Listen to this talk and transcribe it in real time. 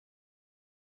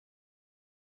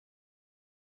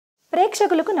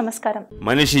ప్రేక్షకులకు నమస్కారం.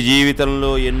 మనిషి జీవితంలో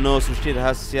ఎన్నో సృష్టి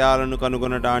రహస్యాలను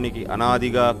కనుగొనడానికి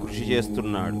అనాదిగా కృషి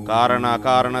చేస్తున్నాడు.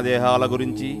 కారణ దేహాల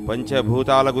గురించి,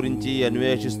 పంచభూతాల గురించి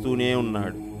అన్వేషిస్తూనే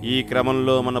ఉన్నాడు. ఈ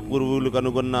క్రమంలో మన పూర్వులు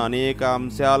కనుగొన్న అనేక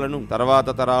అంశాలను తర్వాత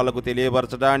తరాలకు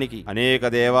తెలియపరచడానికి అనేక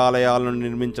దేవాలయాలను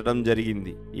నిర్మించడం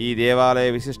జరిగింది. ఈ దేవాలయ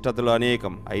విశిష్టతలు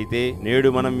అనేకం. అయితే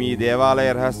నేడు మనం ఈ దేవాలయ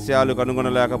రహస్యాలు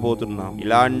కనుగొనలేకపోతున్నాం.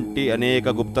 ఇలాంటి అనేక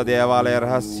గుప్త దేవాలయ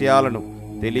రహస్యాలను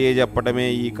తెలియజెప్పడమే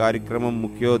ఈ కార్యక్రమం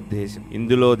ముఖ్యోద్దేశం.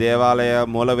 ఇందులో దేవాలయ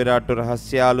మూల విరాట్టు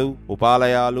రహస్యాలు,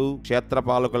 ఉపాలయాలు,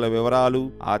 క్షేత్రపాలకుల వివరాలు,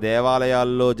 ఆ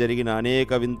దేవాలయాల్లో జరిగిన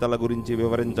అనేక వింతల గురించి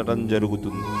వివరించడం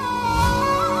జరుగుతుంది.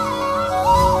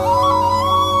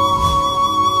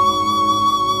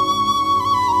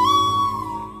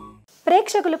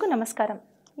 ప్రేక్షకులకు నమస్కారం.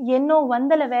 ఎన్నో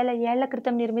వందల వేల ఏళ్ల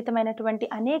క్రితం నిర్మితమైనటువంటి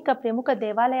అనేక ప్రముఖ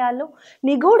దేవాలయాల్లో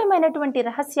నిగూఢమైనటువంటి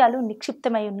రహస్యాలు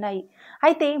నిక్షిప్తమై ఉన్నాయి.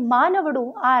 అయితే మానవుడు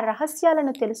ఆ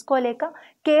రహస్యాలను తెలుసుకోలేక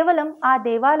కేవలం ఆ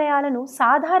దేవాలయాలను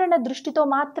సాధారణ దృష్టితో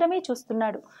మాత్రమే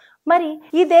చూస్తున్నాడు. మరి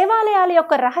ఈ దేవాలయాల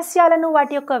యొక్క రహస్యాలను,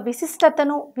 వాటి యొక్క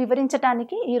విశిష్టతను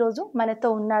వివరించడానికి ఈరోజు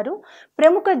మనతో ఉన్నారు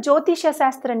ప్రముఖ జ్యోతిష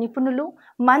శాస్త్ర నిపుణులు,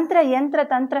 మంత్ర యంత్ర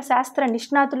తంత్ర శాస్త్ర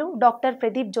నిష్ణాతులు డాక్టర్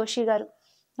ప్రదీప్ జోషి గారు.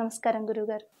 నమస్కారం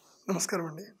గురుగారు. నమస్కారం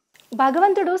అండి.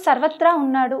 భగవంతుడు సర్వత్రా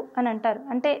ఉన్నాడు అని అంటారు.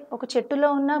 అంటే ఒక చెట్టులో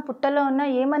ఉన్నా, పుట్టలో ఉన్నా,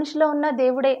 ఏ మనిషిలో ఉన్నా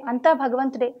దేవుడే, అంతా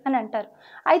భగవంతుడే అని అంటారు.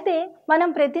 అయితే మనం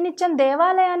ప్రతినిత్యం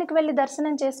దేవాలయానికి వెళ్ళి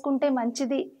దర్శనం చేసుకుంటే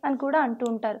మంచిది అని కూడా అంటూ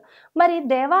ఉంటారు. మరి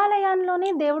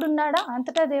దేవాలయంలోనే దేవుడున్నాడా,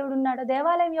 అంతటా దేవుడున్నాడా?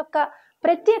 దేవాలయం యొక్క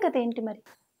ప్రత్యేకత ఏంటి? మరి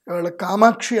ఇవాళ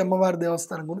కామాక్షి అమ్మవారి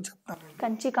దేవస్థానం గురించి చెప్తాను.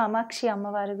 కంచి కామాక్షి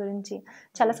అమ్మవారి గురించి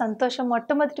చాలా సంతోషం.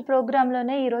 మొట్టమొదటి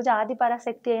ప్రోగ్రాంలోనే ఈరోజు ఆది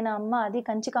పరాశక్తి అయిన అమ్మ, అది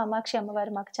కంచి కామాక్షి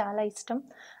అమ్మవారు మాకు చాలా ఇష్టం.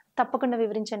 తప్పకుండా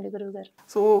వివరించండి గురువుగారు.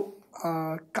 సో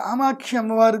కామాక్షి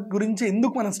అమ్మవారి గురించి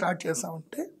ఎందుకు మనం స్టార్ట్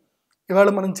చేసామంటే, ఇవాళ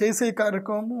మనం చేసే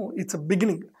కార్యక్రమము ఇట్స్ అ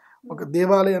బిగినింగ్. ఒక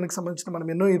దేవాలయానికి సంబంధించిన మనం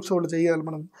ఎన్నో ఎపిసోడ్లు చేయాలి.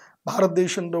 మనం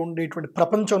భారతదేశంలో ఉండేటువంటి,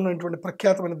 ప్రపంచంలో ఉన్నటువంటి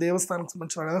ప్రఖ్యాతమైన దేవస్థానానికి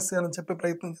సంబంధించిన రహస్యాలను చెప్పే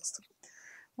ప్రయత్నం చేస్తాం.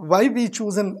 వై వి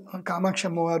చూజన్ కామాక్షి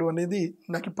అమ్మవారు అనేది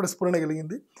నాకు ఇప్పుడు స్ఫురణ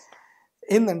కలిగింది.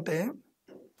 ఏంటంటే,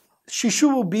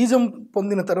 శిశువు బీజం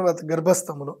పొందిన తర్వాత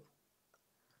గర్భస్థములో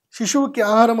శిశువుకి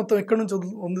ఆహారం మొత్తం ఎక్కడి నుంచి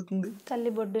అందుతుంది?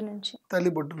 తల్లి బొడ్డు నుంచి.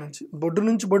 తల్లి బొడ్డు నుంచి. బొడ్డు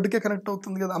నుంచి బొడ్డుకే కనెక్ట్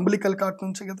అవుతుంది కదా, అంబలికల్ కాట్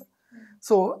నుంచి కదా.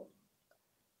 సో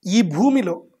ఈ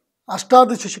భూమిలో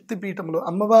అష్టాదశ శక్తి పీఠంలో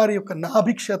అమ్మవారి యొక్క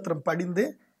నాభిక్షేత్రం పడిందే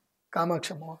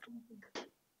కామాక్షి అమ్మవారు.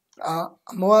 ఆ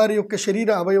అమ్మవారి యొక్క శరీర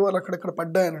అవయవాలు అక్కడక్కడ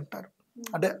పడ్డాయని అంటారు.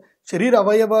 అంటే శరీర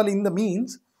అవయవాలు ఇన్ ద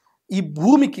మీన్స్, ఈ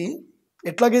భూమికి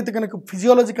ఎట్లాగైతే కనుక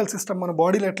ఫిజియోలాజికల్ సిస్టమ్ మన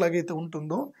బాడీలో ఎట్లాగైతే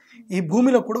ఉంటుందో, ఈ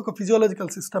భూమిలో కూడా ఒక ఫిజియోలాజికల్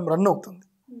సిస్టమ్ రన్ అవుతుంది.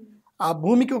 ఆ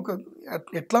భూమికి ఒక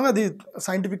ఎట్లా, అది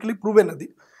సైంటిఫికలీ ప్రూవెన్. అది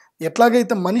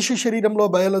ఎట్లాగైతే మనిషి శరీరంలో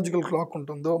బయాలజికల్ క్లాక్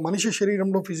ఉంటుందో, మనిషి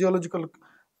శరీరంలో ఫిజియోలాజికల్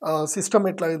సిస్టమ్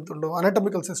ఎట్లాగైతే ఉందో,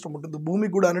 అనటమికల్ సిస్టమ్ ఉంటుందో,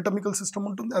 భూమికి కూడా అనటమికల్ సిస్టమ్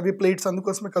ఉంటుంది. అవి ప్లేట్స్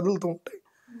అందుకోసమే కదులుతూ ఉంటాయి.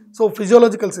 సో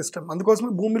ఫిజియోలాజికల్ సిస్టమ్, అందుకోసమే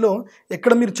భూమిలో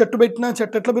ఎక్కడ మీరు చెట్టు పెట్టినా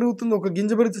చెట్టు ఎట్లా పెరుగుతుంది? ఒక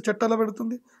గింజ పెడితే చెట్టు ఎలా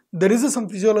పెడుతుంది? There is some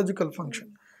physiological function,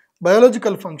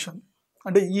 biological function.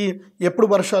 అంటే ఈ ఎప్పుడు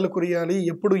వర్షాలు కురియాలి,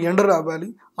 ఎప్పుడు ఎండ రావాలి,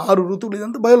 6 ఋతువులు,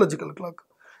 ఇదంతా బయాలజికల్ క్లాక్.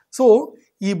 సో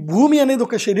ఈ భూమి అనేది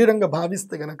ఒక శరీరంగా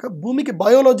భావిస్తే కనుక, భూమికి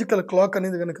బయాలజికల్ క్లాక్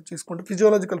అనేది కనుక తీసుకుంటే,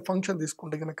 ఫిజియోలాజికల్ ఫంక్షన్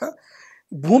తీసుకుంటే కనుక,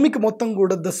 భూమికి మొత్తం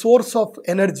కూడా the source of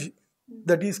energy,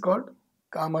 that is called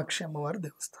Kamakshi అమ్మవారి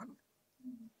దేవస్థానం.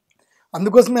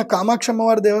 అందుకోసమే ఆ కామాక్షి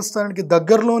అమ్మవారి దేవస్థానానికి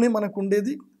దగ్గరలోనే మనకు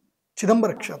ఉండేది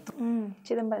చిదంబర క్షేత్రం.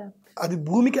 అది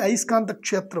భూమికి అయస్కాంత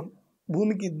క్షేత్రం.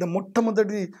 భూమికి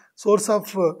మొట్టమొదటి సోర్స్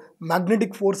ఆఫ్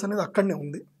మ్యాగ్నెటిక్ ఫోర్స్ అనేది అక్కడనే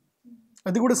ఉంది.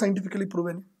 అది కూడా సైంటిఫికలీ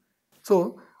ప్రూవెన్. సో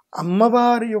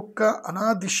అమ్మవారి యొక్క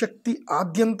అనాది శక్తి,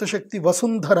 ఆద్యంత శక్తి,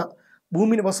 వసుంధర.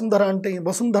 భూమిని వసుంధర అంటే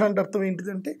అర్థం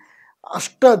ఏంటిదంటే,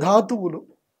 అష్టధాతువులు.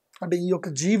 అంటే ఈ యొక్క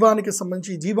జీవానికి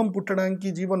సంబంధించి, జీవం పుట్టడానికి,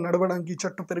 జీవం నడవడానికి,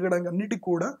 చెట్టు పెరగడానికి అన్నిటికీ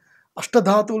కూడా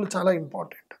అష్టధాతువులు చాలా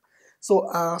ఇంపార్టెంట్. సో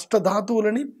ఆ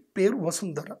అష్టధాతువులని పేరు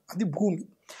వసుంధర, అది భూమి.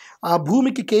 ఆ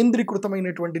భూమికి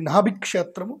కేంద్రీకృతమైనటువంటి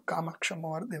నాభిక్షేత్రము కామాక్షి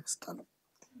అమ్మవారి దేవస్థానం.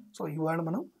 సో ఇవాళ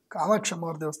మనం కామాక్షి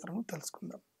అమ్మవారి దేవస్థానం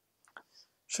తెలుసుకుందాం.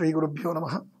 శ్రీ గురుభ్యో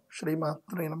నమః.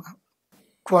 శ్రీమాత్రే నమః.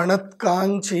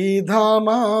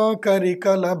 క్వణత్కాంచీధామా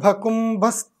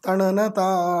కరికలభకుంభస్తణనతా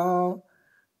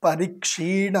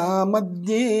పరిక్షీణా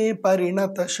మధ్యే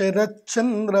పరిణత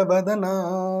శరచ్చంద్రవదనా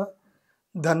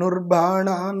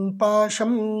ధనుర్బాణాన్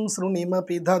పాశం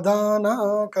శృణిమపి దదానా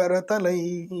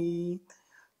కరతలైః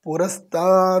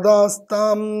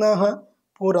పురస్తాదాస్తాం నః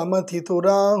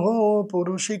పురమతితురాహో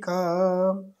పురుషికా.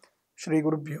 శ్రీ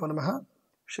గురుభ్యో నమః.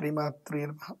 శ్రీమాత్రే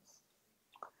నమః.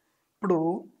 ఇప్పుడు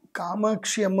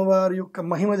కామాక్షి అమ్మవారి యొక్క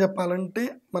మహిమ చెప్పాలంటే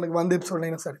మనకు 100 ఎపిసోడ్లు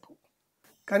అయినా సరిపో.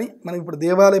 కానీ మనం ఇప్పుడు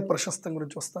దేవాలయ ప్రశస్తం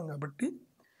గురించి వస్తాం కాబట్టి,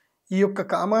 ఈ యొక్క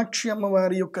కామాక్షి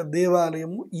అమ్మవారి యొక్క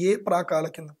దేవాలయము ఏ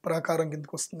ప్రాకారం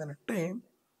కిందకు వస్తుందని అంటే,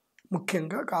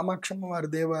 ముఖ్యంగా కామాక్షి అమ్మవారి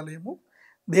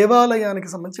దేవాలయానికి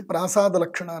సంబంధించి ప్రాసాద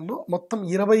లక్షణాల్లో మొత్తం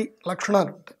 20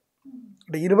 లక్షణాలు ఉంటాయి.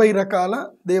 అంటే 20 రకాల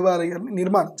దేవాలయాన్ని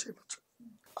నిర్మాణం చేయవచ్చు.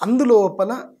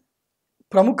 అందులోపల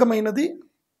ప్రముఖమైనది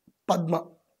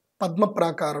పద్మ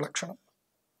ప్రాకార లక్షణం.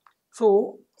 సో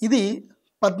ఇది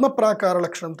పద్మ ప్రాకార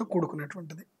లక్షణంతో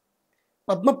కూడుకునేటువంటిది.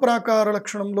 పద్మ ప్రాకార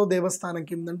లక్షణంలో దేవస్థానం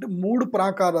కిందంటే 3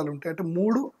 ప్రాకారాలు ఉంటాయి. అంటే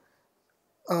 3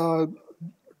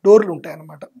 డోర్లు ఉంటాయి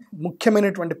అన్నమాట.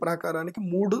 ముఖ్యమైనటువంటి ప్రాకారానికి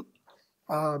 3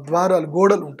 ద్వారాలు,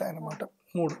 గోడలు ఉంటాయన్నమాట.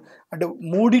 3 అంటే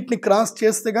 3టిని క్రాస్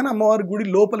చేస్తే కానీ అమ్మవారి గుడి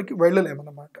లోపలికి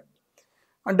వెళ్ళలేమన్నమాట.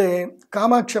 అంటే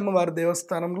కామాక్షి అమ్మవారి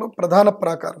దేవస్థానంలో ప్రధాన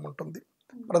ప్రాకారం ఉంటుంది.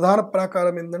 ప్రధాన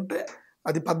ప్రాకారం ఏంటంటే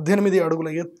అది 18 అడుగుల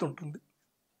ఎత్తు ఉంటుంది.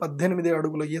 18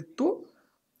 అడుగుల ఎత్తు.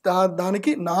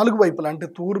 దానికి 4 వైపులా అంటే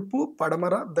తూర్పు,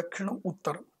 పడమర, దక్షిణం,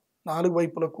 ఉత్తరం 4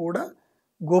 వైపులా కూడా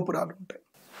గోపురాలు ఉంటాయి.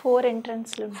 4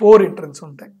 ఎంట్రన్స్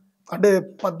ఉంటాయి. అంటే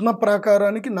పద్మ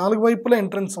ప్రాకారానికి 4 వైపులా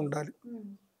ఎంట్రన్స్ ఉండాలి.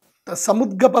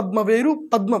 సముద్గ పద్మ వేరు,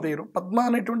 పద్మ వేరు. పద్మ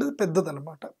అనేటువంటిది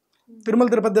పెద్దదన్నమాట. తిరుమల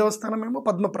తిరుపతి దేవస్థానం ఏమో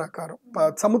పద్మ ప్రాకారం,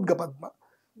 సముద్గ పద్మ.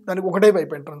 దానికి ఒకటే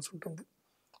వైపు ఎంట్రన్స్ ఉంటుంది.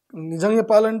 నిజంగా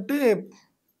చెప్పాలంటే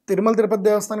తిరుమల తిరుపతి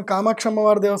దేవస్థానం కామాక్షి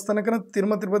అమ్మవారి దేవస్థానం కన్నా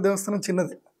తిరుమల తిరుపతి దేవస్థానం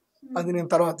చిన్నదే. అది నేను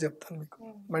తర్వాత చెప్తాను మీకు.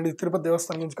 మళ్ళీ తిరుపతి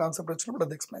దేవస్థానం గురించి కాన్సెప్ట్ వచ్చినప్పుడు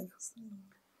అది ఎక్స్ప్లెయిన్ చేస్తాను.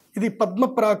 ఇది పద్మ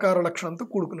ప్రాకార లక్షణంతో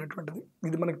కూడుకునేటువంటిది.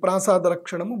 ఇది మనకి ప్రాసాద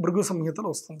లక్షణము భృగు సంహితలో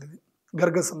వస్తుంది, ఇది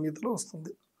గర్గ సంహితలో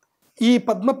వస్తుంది. ఈ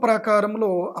పద్మ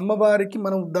ప్రాకారంలో అమ్మవారికి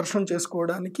మనం దర్శనం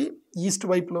చేసుకోవడానికి ఈస్ట్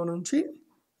వైపులో నుంచి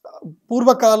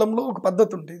పూర్వకాలంలో ఒక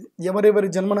పద్ధతి ఉండేది. ఎవరెవరి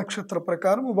జన్మ నక్షత్ర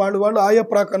ప్రకారం వాళ్ళు ఆయా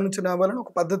ప్రాకారం నుంచి రావాలని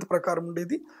ఒక పద్ధతి ప్రకారం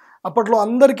ఉండేది. అప్పట్లో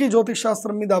అందరికీ జ్యోతిష్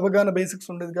శాస్త్రం మీద అవగాహన బేసిక్స్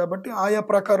ఉండేది కాబట్టి ఆయా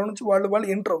ప్రాకారం నుంచి వాళ్ళు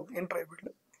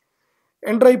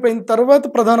ఎంటర్ అయిపోయిన తర్వాత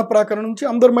ప్రధాన ప్రాకారం నుంచి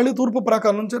అందరు మళ్ళీ తూర్పు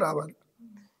ప్రాకారం నుంచి రావాలి.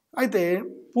 అయితే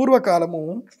పూర్వకాలము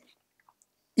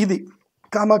ఇది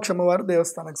కామాక్షి అమ్మవారి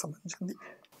దేవస్థానానికి సంబంధించింది.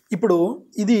 ఇప్పుడు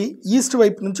ఇది ఈస్ట్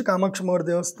వైపు నుంచి కామాక్షి అమ్మవారి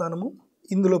దేవస్థానము.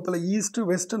 ఇందులోపల ఈస్ట్,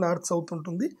 వెస్ట్, నార్త్, సౌత్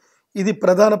ఉంటుంది. ఇది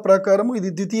ప్రధాన ప్రాకారము, ఇది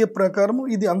ద్వితీయ ప్రాకారము,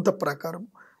 ఇది అంత ప్రాకారము.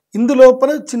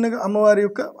 ఇందులోపల చిన్నగా అమ్మవారి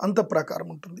యొక్క అంత ప్రాకారం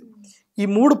ఉంటుంది. ఈ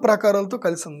 3 ప్రాకారాలతో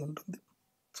కలిసి ఉంటుంది.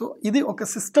 సో ఇది ఒక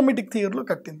సిస్టమేటిక్ థియరీలో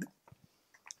కట్టింది.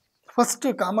 ఫస్ట్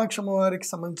కామాక్షి అమ్మవారికి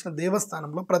సంబంధించిన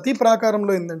దేవస్థానంలో ప్రతి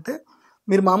ప్రాకారంలో ఏంటంటే,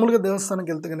 మీరు మామూలుగా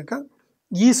దేవస్థానానికి వెళ్తే కనుక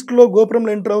ఈస్ట్లో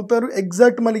గోపురంలో ఎంటర్ అవుతారు,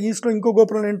 ఎగ్జాక్ట్ మళ్ళీ ఈస్ట్లో ఇంకో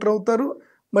గోపురంలో ఎంటర్ అవుతారు,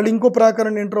 మళ్ళీ ఇంకో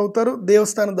ప్రాకారం ఎంటర్ అవుతారు,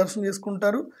 దేవస్థానం దర్శనం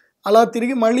చేసుకుంటారు. అలా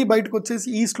తిరిగి మళ్ళీ బయటకు వచ్చేసి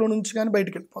ఈస్ట్లో నుంచి కానీ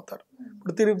బయటకు వెళ్ళిపోతారు.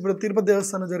 ఇప్పుడు తిరుపతి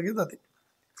దేవస్థానం జరిగేది అది.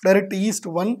 డైరెక్ట్ ఈస్ట్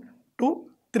 1, 2,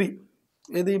 3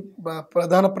 ఏది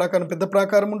ప్రధాన ప్రాకారం, పెద్ద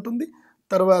ప్రాకారం ఉంటుంది.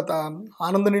 తర్వాత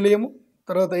ఆనంద నిలయము,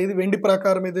 తర్వాత ఇది వెండి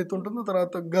ప్రాకారం ఏదైతే ఉంటుందో,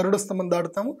 తర్వాత గరుడ స్తంభం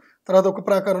దాటుతాము, తర్వాత ఒక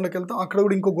ప్రాకారంలోకి వెళ్తాం, అక్కడ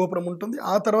కూడా ఇంకో గోపురం ఉంటుంది.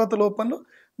 ఆ తర్వాత లోపల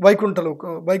వైకుంఠ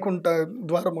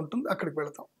ద్వారం ఉంటుంది, అక్కడికి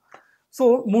వెళతాం. సో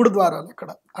 3 ద్వారాలు ఇక్కడ.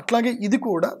 అట్లాగే ఇది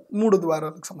కూడా 3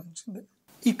 ద్వారాలకు సంబంధించింది.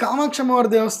 ఈ కామాక్షి అమ్మవారి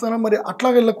దేవస్థానం మరి అట్లా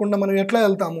వెళ్ళకుండా మనం ఎట్లా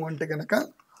వెళ్తాము అంటే కనుక,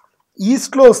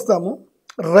 ఈస్ట్లో వస్తాము,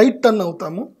 రైట్ టర్న్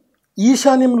అవుతాము,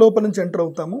 ఈశాన్యం లోపల నుంచి ఎంటర్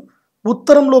అవుతాము,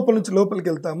 ఉత్తరం లోపల నుంచి లోపలికి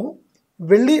వెళ్తాము,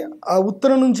 వెళ్ళి ఆ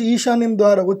ఉత్తరం నుంచి ఈశాన్యం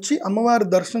ద్వారా వచ్చి అమ్మవారి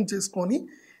దర్శనం చేసుకొని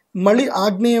మళ్ళీ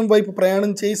ఆగ్నేయం వైపు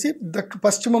ప్రయాణం చేసి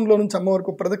పశ్చిమంలో నుంచి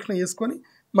అమ్మవారికి ప్రదక్షిణ చేసుకొని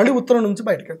మళ్ళీ ఉత్తరం నుంచి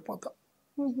బయటకు వెళ్ళిపోతాం.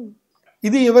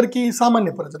 ఇది ఎవరికి?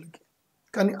 సామాన్య ప్రజలకి.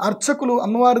 కానీ అర్చకులు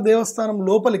అమ్మవారి దేవస్థానం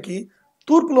లోపలికి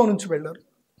తూర్పులో నుంచి వెళ్ళారు,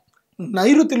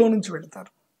 నైరుతిలో నుంచి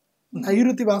వెళ్తారు.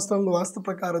 నైరుతి వాస్తవంలో వాస్తు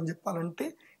ప్రకారం చెప్పాలంటే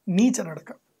నీచ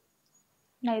నడక.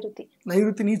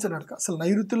 నైరుతి నీచ నడక. అసలు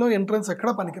నైరుతిలో ఎంట్రన్స్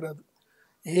ఎక్కడా పనికిరాదు.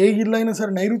 ఏ ఇల్లు అయినా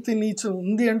సరే నైరుతి నీచ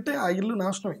ఉంది అంటే ఆ ఇల్లు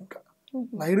నాశనం. ఇంకా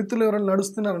నైరుతిలో ఎవరైనా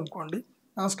నడుస్తున్నారు అనుకోండి,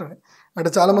 నాశనమే. అంటే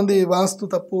చాలామంది వాస్తు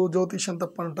తప్పు, జ్యోతిష్యం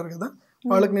తప్పు అంటారు కదా,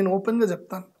 వాళ్ళకి నేను ఓపెన్గా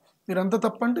చెప్తాను, మీరంతా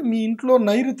తప్పు అంటే మీ ఇంట్లో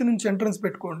నైరుతి నుంచి ఎంట్రన్స్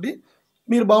పెట్టుకోండి,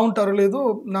 మీరు బాగుంటారో లేదో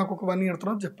నాకు ఒక 1 year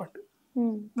తర్వాత చెప్పండి,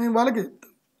 నేను వాళ్ళకి చెప్తాను.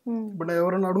 ఇప్పుడు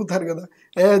ఎవరైనా అడుగుతారు కదా,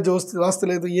 వాస్తు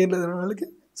లేదు ఏం లేదు అని వాళ్ళకి,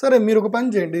 సరే మీరు ఒక పని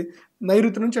చేయండి,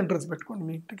 నైరుతి నుంచి ఎంట్రన్స్ పెట్టుకోండి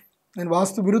మీ ఇంటికి, నేను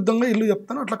వాస్తు విరుద్ధంగా ఇల్లు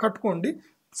చెప్తాను, అట్లా కట్టుకోండి,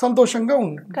 సంతోషంగా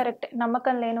ఉండండి. కరెక్ట్.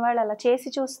 నమ్మకం లేని వాళ్ళు అలా చేసి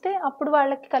చూస్తే అప్పుడు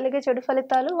వాళ్ళకి కలిగే చెడు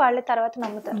ఫలితాలు వాళ్ళే తర్వాత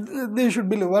నమ్ముతారు. They should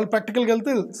believe. వాళ్ళు ప్రాక్టికల్గా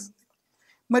వెళ్తే తెలుసు.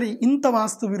 మరి ఇంత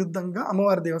వాస్తు విరుద్ధంగా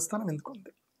అమ్మవారి దేవస్థానం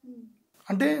ఎందుకుంది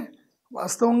అంటే,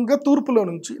 వాస్తవంగా తూర్పులో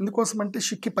నుంచి. ఎందుకోసం అంటే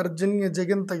శిఖి పర్జన్య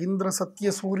జగంత ఇంద్ర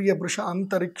సత్య సూర్య వృష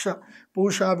అంతరిక్ష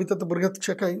పూష వితత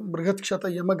బృహత్క్షత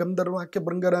యమ గంధర్వాక్య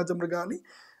భృంగరాజ మృగాని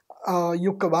ఈ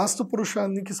యొక్క వాస్తు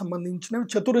పురుషానికి సంబంధించినవి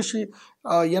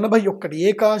 81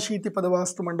 ఏకాశీతి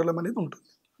పదవాస్తు మండలం అనేది ఉంటుంది.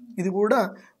 ఇది కూడా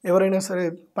ఎవరైనా సరే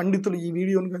పండితులు ఈ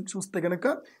వీడియోని కానీ చూస్తే కనుక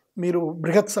మీరు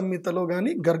బృహత్ సంహితలో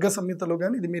కానీ గర్గ సంహితలో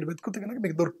కానీ ఇది మీరు వెతుకుతే కనుక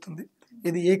మీకు దొరుకుతుంది.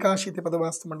 ఇది ఏకాశీతి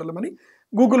పదవాస్తు మండలం అని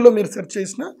గూగుల్లో మీరు సెర్చ్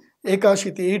చేసిన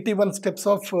ఏకాశీతి 81 స్టెప్స్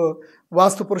ఆఫ్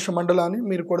వాస్తు పురుష మండలాన్ని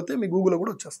మీరు కొడితే మీ గూగుల్లో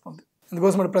కూడా వచ్చేస్తుంది.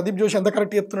 అందుకోసం మన ప్రదీప్ జోషి ఎంత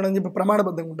కరెక్ట్ చెప్తున్నాడని చెప్పి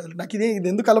ప్రమాణబద్ధంగా ఉండాలి. నాకు ఇది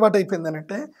ఎందుకు అలవాటు అయిపోయిందని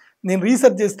అంటే, నేను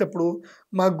రీసెర్చ్ చేసేటప్పుడు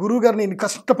మా గురువు గారు నేను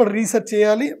కష్టపడి రీసెర్చ్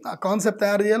చేయాలి, ఆ కాన్సెప్ట్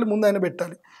తయారు చేయాలి, ముందు ఆయన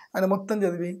పెట్టాలి. ఆయన మొత్తం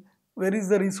చదివి where is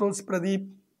the resource Pradeep,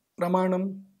 ప్రమాణం,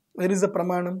 వెర్ ఈజ్ ద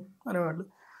ప్రమాణం అనేవాళ్ళు.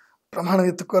 ప్రమాణం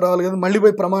ఎత్తుకోరావాలి కదా, మళ్ళీ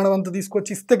పోయి ప్రమాణం అంతా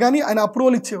తీసుకొచ్చి ఇస్తే కానీ ఆయన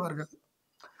అప్రూవల్ ఇచ్చేవారు కాదు.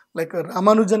 లైక్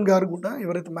రామానుజన్ గారు కూడా,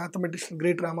 ఎవరైతే మ్యాథమెటిషియన్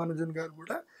గ్రేట్ రామానుజన్ గారు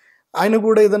కూడా, ఆయన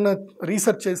కూడా ఏదన్నా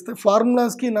రీసెర్చ్ చేస్తే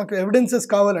ఫార్ములాస్కి నాకు ఎవిడెన్సెస్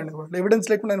కావాలండి, వాళ్ళు ఎవిడెన్స్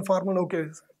లేకుండా ఆయన ఫార్ములా ఓకే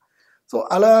చేశారు. సో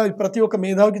అలా ప్రతి ఒక్క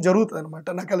మేధావికి జరుగుతుంది అనమాట.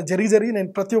 నాకు అలా జరిగి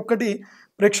నేను ప్రతి ఒక్కటి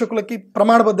ప్రేక్షకులకి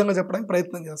ప్రమాణబద్ధంగా చెప్పడానికి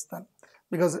ప్రయత్నం చేస్తాను.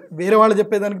 బికాజ్ వేరే వాళ్ళు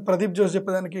చెప్పేదానికి ప్రదీప్ జోషి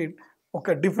చెప్పేదానికి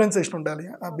ఒక డిఫరెన్సేషన్ ఉండాలి.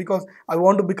 Because I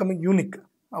want to become unique,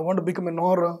 I want to become a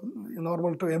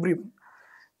normal to every one.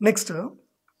 Next,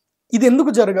 ఇది ఎందుకు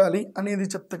జరగాలి అనేది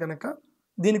చెప్తే కనుక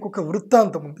దీనికి ఒక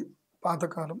వృత్తాంతం ఉంది.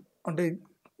 పాతకాలం అంటే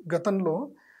గతంలో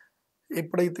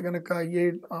ఎప్పుడైతే కనుక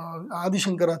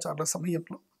ఆదిశంకరాచార్య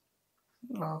సమయంలో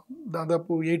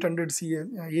దాదాపు 800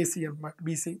 ఏసీ అనమాట,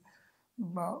 బీసీ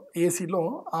ఏసీలో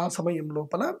ఆ సమయం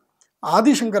లోపల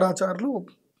ఆదిశంకరాచార్యులు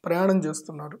ప్రయాణం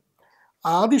చేస్తున్నారు.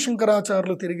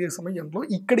 ఆదిశంకరాచార్యులు తిరిగే సమయంలో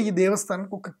ఇక్కడ ఈ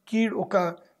దేవస్థానానికి ఒక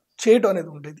చేటు అనేది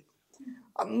ఉండేది.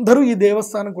 అందరూ ఈ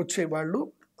దేవస్థానానికి వచ్చేవాళ్ళు.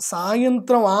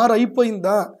 సాయంత్రం 6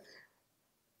 అయిపోయిందా,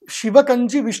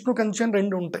 శివకంచి విష్ణు కంచి అని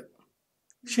 2 ఉంటాయి.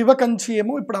 శివకంచి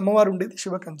ఏమో ఇప్పుడు అమ్మవారు ఉండేది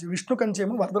శివకంచి, విష్ణు కంచి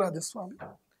ఏమో వరదరాజస్వామి.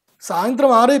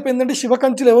 సాయంత్రం 6 అయిపోయిందంటే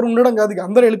శివకంచిలో ఎవరు ఉండడం కాదు, ఇక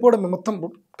అందరూ వెళ్ళిపోవడమే, మొత్తం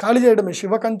ఖాళీ చేయడమే.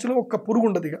 శివకంచిలో ఒక్క పురుగు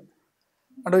ఉండదు, ఇక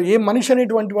అంటే ఏ మనిషి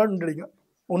అనేటువంటి వాడు ఉండడు. ఇక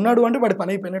ఉన్నాడు అంటే వాడి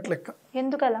పని అయిపోయినట్లు లెక్క.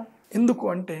 ఎందుకు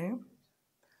అంటే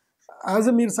యాజ్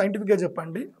మీరు సైంటిఫిక్గా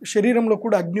చెప్పండి, శరీరంలో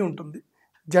కూడా అగ్ని ఉంటుంది.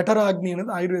 జఠరాగ్ని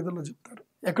అనేది ఆయుర్వేదంలో చెప్తారు.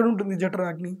 ఎక్కడ ఉంటుంది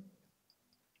జఠరాగ్ని?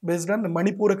 బేస్డ్ ఆన్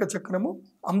మణిపూరక చక్రము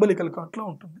అంబలికల కాట్లో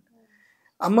ఉంటుంది.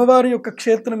 అమ్మవారి యొక్క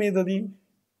క్షేత్రం ఏదది?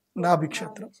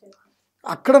 నాభిక్షేత్రం.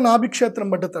 అక్కడ నాభిక్షేత్రం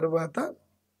పడ్డ తర్వాత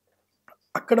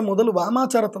అక్కడ మొదలు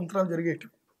వామాచార తంత్రాలు జరిగేవి.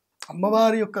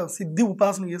 అమ్మవారి యొక్క సిద్ధి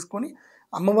ఉపాసన చేసుకొని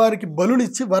అమ్మవారికి బలులు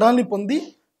ఇచ్చి వరాల్ని పొంది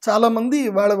చాలామంది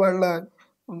వాళ్ళ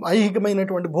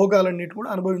ఐహికమైనటువంటి భోగాలన్నిటి కూడా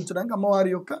అనుభవించడానికి అమ్మవారి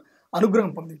యొక్క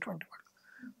అనుగ్రహం పొందేటువంటి వాడు.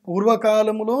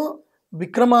 పూర్వకాలములో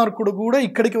విక్రమార్కుడు కూడా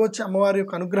ఇక్కడికి వచ్చి అమ్మవారి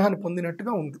యొక్క అనుగ్రహాన్ని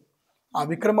పొందినట్టుగా ఉంది. ఆ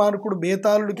విక్రమార్కుడు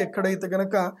బేతాళుడికి ఎక్కడైతే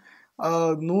గనక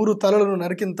 100 తలలను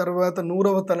నరికిన తర్వాత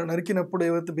 100వ తల నరికినప్పుడు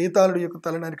ఏవైతే బేతాళుడి యొక్క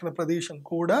తల నరికిన ప్రదేశం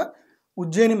కూడా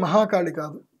ఉజ్జయిని మహాకాళి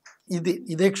కాదు,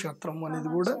 ఇదే క్షేత్రం అనేది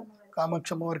కూడా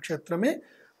కామాక్షి అమ్మవారి క్షేత్రమే.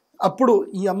 అప్పుడు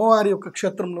ఈ అమ్మవారి యొక్క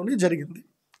క్షేత్రంలోనే జరిగింది.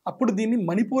 అప్పుడు దీన్ని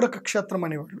మణిపూరక క్షేత్రం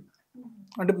అనేవాళ్ళు.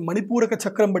 అంటే మణిపూరక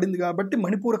చక్రం పడింది కాబట్టి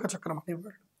మణిపూరక చక్రం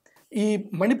అనేవాళ్ళు. ఈ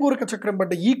మణిపూరక చక్రం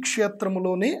పడ్డ ఈ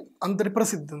క్షేత్రంలోనే అంతటి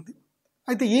ప్రసిద్ధి ఉంది.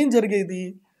 అయితే ఏం జరిగేది,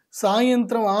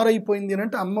 సాయంత్రం 6 అయిపోయింది అని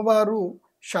అంటే అమ్మవారు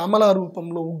శ్యామల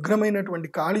రూపంలో, ఉగ్రమైనటువంటి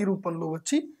కాళీ రూపంలో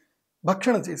వచ్చి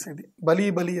భక్షణ చేసేది.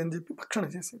 బలి అని చెప్పి భక్షణ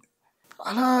చేసేది.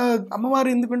 అలా అమ్మవారు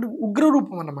ఎందుకంటే ఉగ్ర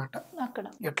రూపం అన్నమాట.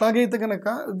 ఎట్లాగైతే కనుక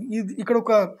ఇక్కడ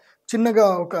ఒక చిన్నగా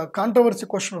ఒక కాంట్రవర్సీ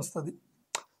క్వశ్చన్ వస్తుంది.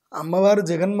 అమ్మవారు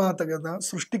జగన్మాత కదా,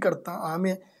 సృష్టికర్త,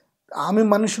 ఆమె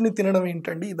మనుషుని తినడం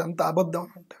ఏంటండి, ఇదంతా అబద్ధం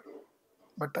అంటారు.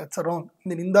 But it's wrong.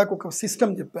 నేను ఇందాక ఒక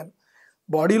సిస్టమ్ చెప్పాను.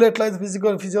 బాడీలో ఎట్లయితే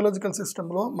ఫిజియోలాజికల్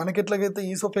సిస్టంలో మనకి ఎట్లాగైతే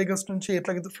ఈసోఫేగస్ నుంచి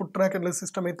ఎట్లాగైతే ఫుడ్ ట్రాక్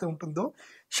సిస్టమ్ అయితే ఉంటుందో,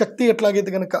 శక్తి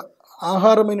ఎట్లాగైతే కనుక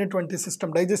ఆహారమైనటువంటి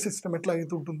సిస్టమ్, డైజెస్టివ్ సిస్టమ్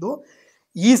ఎట్లాగైతే ఉంటుందో,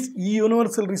 ఈ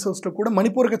యూనివర్సల్ రిసోర్స్లో కూడా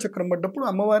మణిపూరక చక్రం పడ్డప్పుడు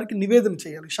అమ్మవారికి నివేదన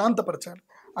చేయాలి, శాంతపరచాలి.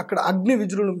 అక్కడ అగ్ని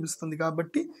విజృంభిస్తుంది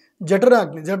కాబట్టి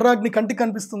జఠరాగ్ని కంటికి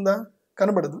కనిపిస్తుందా?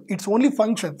 కనబడదు. ఇట్స్ ఓన్లీ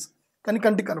ఫంక్షన్స్, కానీ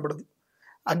కంటికి కనబడదు.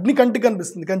 అగ్ని కంటికి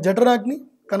కనిపిస్తుంది కానీ జఠరాగ్ని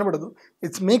కనబడదు.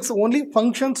 It's makes only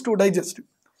functions to digestive.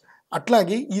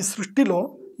 అట్లాగే ఈ సృష్టిలో,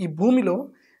 ఈ భూమిలో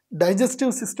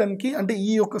డైజెస్టివ్ సిస్టమ్కి, అంటే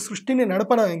ఈ యొక్క సృష్టిని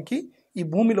నడపడానికి, ఈ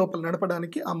భూమి లోపల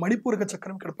నడపడానికి ఆ మణిపూరక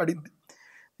చక్రం ఇక్కడ పడింది.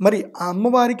 మరి ఆ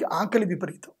అమ్మవారికి ఆకలి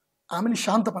విపరీతం, ఆమెని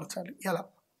శాంతపరచాలి. ఎలా?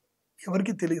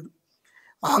 ఎవరికి తెలియదు.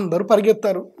 అందరూ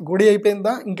పరిగెత్తారు, గుడి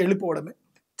అయిపోయిందా ఇంకెళ్ళిపోవడమే.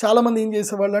 చాలామంది ఏం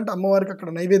చేసేవాళ్ళు అంటే అమ్మవారికి అక్కడ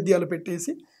నైవేద్యాలు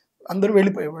పెట్టేసి అందరూ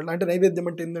వెళ్ళిపోయేవాళ్ళు. అంటే నైవేద్యం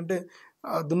అంటే ఏంటంటే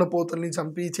దున్నపోతల్ని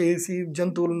చంపి చేసి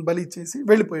జంతువులను బలి చేసి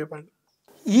వెళ్ళిపోయేవాళ్ళు.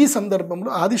 ఈ సందర్భంలో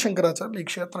ఆదిశంకరాచార్యులు ఈ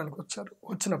క్షేత్రానికి వచ్చారు.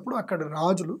 వచ్చినప్పుడు అక్కడ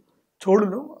రాజులు,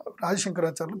 చోళులు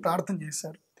ఆదిశంకరాచార్యులు ప్రార్థన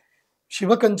చేశారు.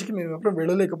 శివకంచికి మేము ఎప్పుడు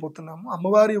వెళ్ళలేకపోతున్నాము,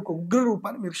 అమ్మవారి యొక్క ఉగ్ర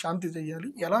రూపాన్ని మీరు శాంతి చేయాలి.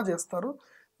 ఎలా చేస్తారో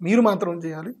మీరు మాత్రం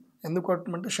చేయాలి.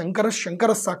 ఎందుకంటే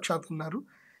శంకర సాక్షాత్ అన్నారు,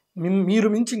 మీరు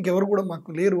మించి ఇంకెవరు కూడా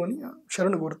మాకు లేరు అని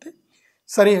శరణు కోరితే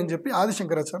సరే అని చెప్పి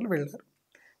ఆదిశంకరాచార్యులు వెళ్ళారు.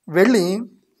 వెళ్ళి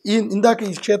ఇందాక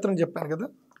ఈ క్షేత్రం చెప్పాను కదా,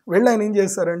 వెళ్ళి ఆయన ఏం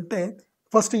చేశారంటే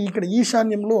ఫస్ట్ ఇక్కడ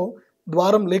ఈశాన్యంలో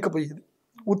ద్వారం లేకపోయేది,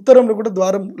 ఉత్తరంలో కూడా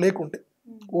ద్వారం లేకుండే,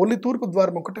 ఓన్లీ తూర్పు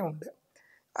ద్వారం ఒకటే ఉండే.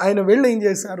 ఆయన వెళ్ళి ఏం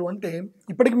చేశారు అంటే,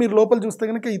 ఇప్పటికి మీరు లోపల చూస్తే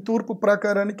కనుక ఈ తూర్పు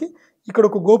ప్రాకారానికి ఇక్కడ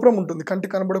ఒక గోపురం ఉంటుంది, కంటి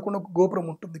కనబడకుండా ఒక గోపురం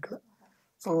ఉంటుంది ఇక్కడ.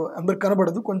 సో అందరికి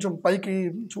కనబడదు, కొంచెం పైకి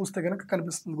చూస్తే కనుక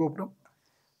కనిపిస్తుంది గోపురం.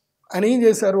 ఆయన ఏం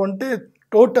చేశారు అంటే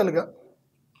టోటల్గా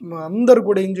అందరూ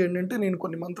కూడా ఏం చేయండి అంటే, నేను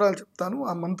కొన్ని మంత్రాలు చెప్తాను,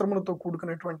 ఆ మంత్రములతో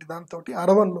కూడుకునేటువంటి దాంతో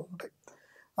అరవన్లో ఉంటాయి,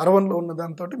 అరవన్లో ఉన్న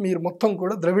దాంతో మీరు మొత్తం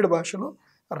కూడా ద్రవిడ భాషలో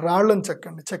రాళ్ళను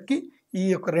చెక్కి ఈ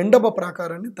యొక్క రెండవ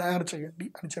ప్రాకారాన్ని తయారు చేయండి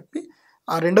అని చెప్పి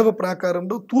ఆ రెండవ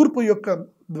ప్రాకారంలో తూర్పు యొక్క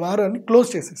ద్వారాన్ని క్లోజ్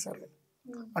చేసేసారు.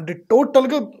 అంటే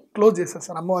టోటల్గా క్లోజ్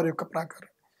చేసేసారు అమ్మవారి యొక్క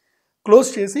ప్రాకారాన్ని. క్లోజ్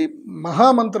చేసి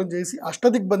మహామంత్రం చేసి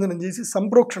అష్టదిగ్బంధనం చేసి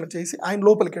సంప్రోక్షణ చేసి ఆయన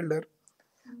లోపలికి వెళ్ళారు.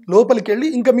 లోపలికి వెళ్ళి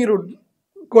ఇంకా మీరు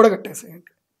గోడ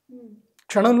కట్టేసేయండి,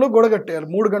 క్షణంలో గోడ కట్టేయాలి,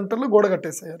 3 గంటల్లో గోడ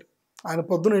కట్టేసేయారు. ఆయన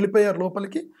పొద్దున వెళ్ళిపోయారు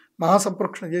లోపలికి,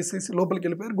 మహాసంప్రోక్షణ చేసేసి లోపలికి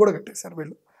వెళ్ళిపోయారు, గోడ కట్టేశారు.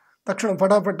 వీళ్ళు తక్షణం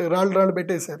ఫటాఫట్ రాళ్ళు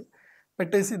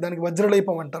పెట్టేసి దానికి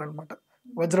వజ్రలేపం అంటారనమాట.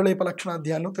 వజ్రలేప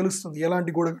లక్షణాధ్యాయం తెలుస్తుంది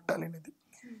ఎలాంటి గోడ కట్టాలి అనేది.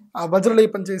 ఆ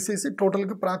వజ్రలేపం చేసేసి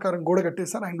టోటల్గా ప్రాకారం గోడ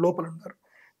కట్టేశారు. ఆయన లోపల ఉన్నారు.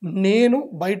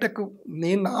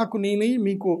 నాకు నేనే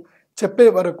మీకు చెప్పే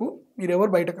వరకు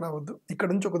మీరెవరు బయటకు రావద్దు. ఇక్కడ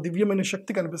నుంచి ఒక దివ్యమైన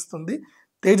శక్తి కనిపిస్తుంది,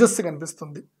 తేజస్సు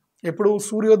కనిపిస్తుంది. ఎప్పుడు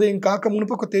సూర్యోదయం కాక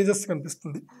మునుపు ఒక తేజస్సు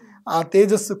కనిపిస్తుంది. ఆ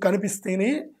తేజస్సు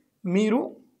కనిపిస్తేనే మీరు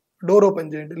డోర్ ఓపెన్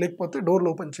చేయండి, లేకపోతే డోర్లు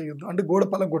ఓపెన్ చేయొద్దు, అంటే గోడ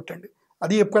పలగొట్టండి.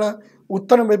 అది ఎక్కడ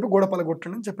ఉత్తరం వైపు గోడ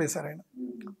పలగొట్టండి అని చెప్పేశారు ఆయన.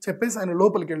 చెప్పేసి ఆయన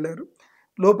లోపలికి వెళ్ళారు.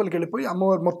 లోపలికి వెళ్ళిపోయి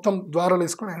అమ్మవారు మొత్తం ద్వారాలు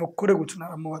వేసుకొని ఆయన ఒక్కరే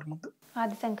కూర్చున్నారు అమ్మవారి ముందు,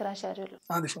 ఆదిశంకరాచార్యులు.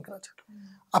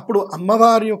 అప్పుడు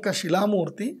అమ్మవారి యొక్క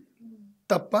శిలామూర్తి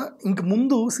తప్ప ఇంక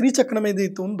ముందు శ్రీచక్రం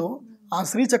ఏదైతే ఉందో ఆ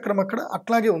శ్రీచక్రం అక్కడ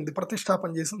అట్లాగే ఉంది,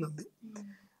 ప్రతిష్టాపన చేసింది ఉంది.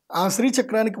 ఆ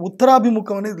శ్రీచక్రానికి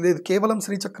ఉత్తరాభిముఖం అనేది లేదు, కేవలం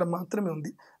శ్రీచక్రం మాత్రమే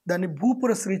ఉంది. దాన్ని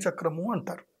భూపుర శ్రీచక్రము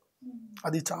అంటారు.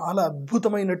 అది చాలా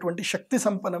అద్భుతమైనటువంటి శక్తి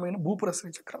సంపన్నమైన భూపుర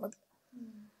శ్రీచక్రం. అది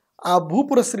ఆ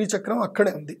భూపుర శ్రీచక్రం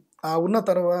అక్కడే ఉంది. ఆ ఉన్న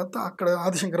తర్వాత అక్కడ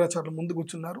ఆదిశంకరాచార్యులు ముందు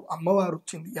కూర్చున్నారు. అమ్మవారు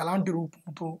వచ్చింది ఎలాంటి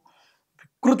రూపంతో,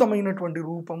 వికృతమైనటువంటి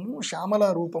రూపము, శ్యామల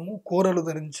రూపము, కూరలు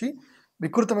ధరించి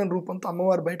వికృతమైన రూపంతో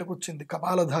అమ్మవారు బయటకు వచ్చింది.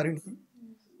 కపాలధారిణి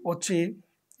వచ్చి,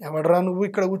 ఎవడరా నువ్వు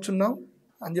ఇక్కడ కూర్చున్నావు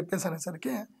అని చెప్పేసి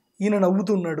అనేసరికి ఈయన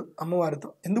నవ్వుతున్నాడు అమ్మవారితో.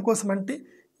 ఎందుకోసమంటే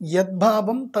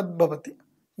యద్భావం తద్భవతి,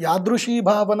 యాదృశీ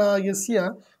భావనాయస్య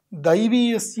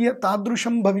దైవీయస్య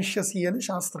తాదృశం భవిష్యసి అని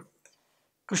శాస్త్రం.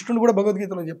 కృష్ణుడు కూడా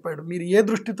భగవద్గీతలో చెప్పాడు, మీరు ఏ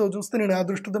దృష్టితో చూస్తే నేను ఆ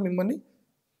దృష్టితో మిమ్మల్ని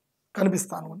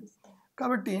కనిపిస్తాను అని.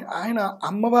 కాబట్టి ఆయన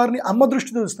అమ్మవారిని అమ్మ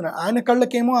దృష్టితో చూస్తున్నాడు. ఆయన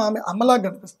కళ్ళకేమో ఆమె అమ్మలాగా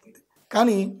కనిపిస్తుంది,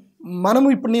 కానీ మనము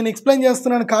ఇప్పుడు నేను ఎక్స్ప్లెయిన్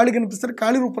చేస్తున్నాను, కాళీ కనిపిస్తారు,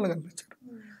 కాళీ రూపంలో కనిపించారు.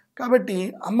 కాబట్టి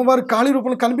అమ్మవారు కాళీ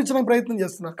రూపంలో కనిపించడానికి ప్రయత్నం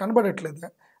చేస్తున్నారు, కనబడట్లేదు.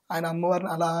 ఆయన అమ్మవారిని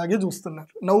అలాగే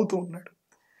చూస్తున్నారు, నవ్వుతూ ఉన్నాడు.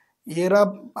 ఏరా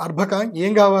అర్భక,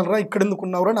 ఏం కావాలరా, ఇక్కడ ఎందుకు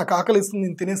ఉన్నావురా, నాకు ఆకలిస్తుంది,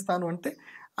 నేను తినేస్తాను అంటే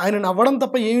ఆయన నవ్వడం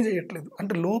తప్ప ఏమీ చేయట్లేదు.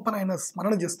 అంటే లోపల ఆయన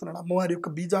స్మరణ చేస్తున్నాడు, అమ్మవారి యొక్క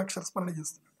బీజాక్షర స్మరణ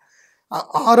చేస్తున్నాడు.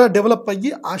 ఆ ఆరా డెవలప్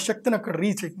అయ్యి ఆ శక్తిని అక్కడ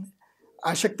రీచ్ అయింది.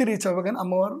 ఆ శక్తి రీచ్ అవ్వగానే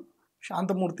అమ్మవారు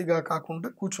శాంతమూర్తిగా కాకుండా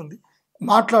కూర్చుంది,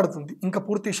 మాట్లాడుతుంది. ఇంకా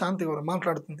పూర్తి శాంతి కూడా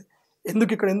మాట్లాడుతుంది.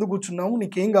 ఎందుకు కూర్చున్నావు,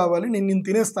 నీకేం కావాలి, నేను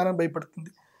తినేస్తానని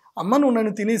భయపడుతుంది. అమ్మ నువ్వు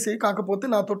నన్ను తినేసి, కాకపోతే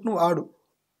నాతోటి నువ్వు ఆడు,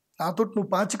 నాతోటి నువ్వు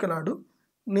పాచికలాడు,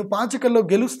 నువ్వు పాచికల్లో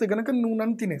గెలుస్తే కనుక నువ్వు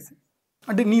నన్ను తినేసి,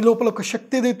 అంటే నీ లోపల ఒక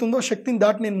శక్తి ఏదైతే ఉందో ఆ శక్తిని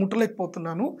దాటి నేను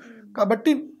ముట్టలేకపోతున్నాను,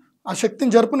 కాబట్టి ఆ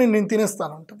శక్తిని జరుపు, నేను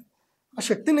తినేస్తాను అంటుంది. ఆ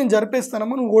శక్తిని నేను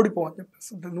జరిపేస్తానమ్మా, నువ్వు ఓడిపో అని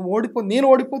చెప్పేసి. నేను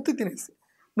ఓడిపోతే తినేసి,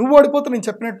 నువ్వు ఓడిపోతే నేను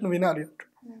చెప్పినట్టు నువ్వు వినాలి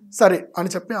అంటాడు. సరే అని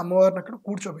చెప్పి అమ్మవారిని అక్కడ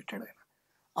కూర్చోబెట్టాడు ఆయన.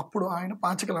 అప్పుడు ఆయన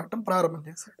పాచికలాడటం ప్రారంభం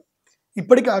చేశాడు.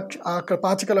 ఇప్పటికీ అక్కడ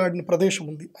పాచికలాడిన ప్రదేశం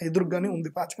ఉంది, ఎదురుగానే ఉంది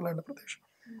పాచికలాడిన ప్రదేశం.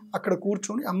 అక్కడ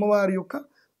కూర్చొని అమ్మవారి యొక్క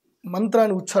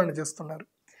మంత్రాన్ని ఉచ్చారణ చేస్తున్నారు.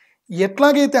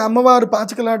 ఎట్లాగైతే అమ్మవారు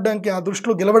పాచికలాడడానికి ఆ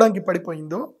దృష్టిలో గెలవడానికి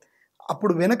పడిపోయిందో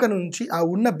అప్పుడు వెనక నుంచి ఆ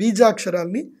ఉన్న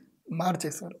బీజాక్షరాల్ని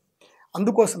మార్చేశారు.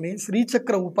 అందుకోసమే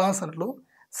శ్రీచక్ర ఉపాసనలో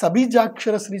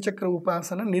సబీజాక్షర శ్రీచక్ర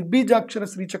ఉపాసన, నిర్బీజాక్షర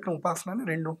శ్రీచక్ర ఉపాసన అని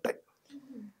 2 ఉంటాయి.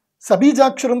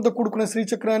 సబీజాక్షరంతో కూడుకున్న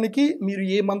శ్రీచక్రానికి మీరు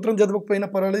ఏ మంత్రం చదవకపోయినా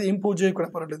పర్వాలేదు, ఏం పూజ చేయకుండా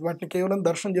పర్వాలేదు, వాటిని కేవలం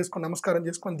దర్శనం చేసుకొని, నమస్కారం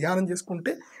చేసుకొని, ధ్యానం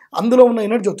చేసుకుంటే అందులో ఉన్న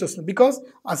ఎనర్జీ వచ్చేస్తుంది. బికాస్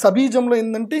ఆ సబీజంలో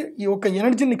ఏంటంటే ఈ ఒక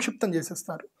ఎనర్జీని నిక్షిప్తం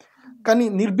చేసేస్తారు. కానీ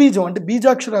నిర్బీజం అంటే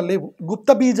బీజాక్షరాలు లేవు,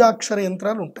 గుప్త బీజాక్షర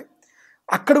యంత్రాలు ఉంటాయి.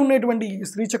 అక్కడ ఉన్నటువంటి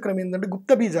శ్రీచక్రం ఏంటంటే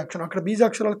గుప్త బీజాక్షరం, అక్కడ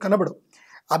బీజాక్షరాలు కనబడవు.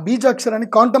 ఆ బీజాక్షరాన్ని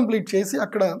కాంటంప్లేట్ చేసి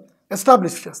అక్కడ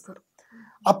ఎస్టాబ్లిష్ చేస్తారు.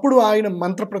 అప్పుడు ఆయన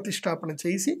మంత్ర ప్రతిష్టాపన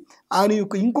చేసి ఆయన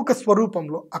యొక్క ఇంకొక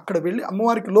స్వరూపంలో అక్కడ వెళ్ళి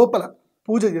అమ్మవారికి లోపల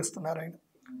పూజ చేస్తున్నారు ఆయన.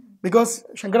 బికాస్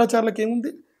శంకరాచార్యులకు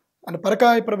ఏముంది, ఆయన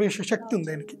పరకాయ ప్రవేశ శక్తి ఉంది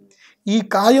ఆయనకి. ఈ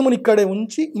కాయముని ఇక్కడే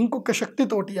ఉంచి ఇంకొక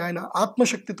శక్తితోటి, ఆయన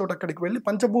ఆత్మశక్తితోటి అక్కడికి వెళ్ళి,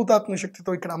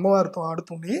 పంచభూతాత్మశక్తితో ఇక్కడ అమ్మవారితో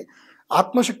ఆడుతుంది,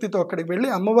 ఆత్మశక్తితో అక్కడికి వెళ్ళి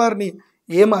అమ్మవారిని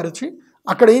ఏమార్చి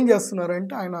అక్కడ ఏం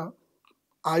చేస్తున్నారంటే ఆయన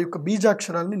ఆ యొక్క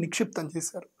బీజాక్షరాలని నిక్షిప్తం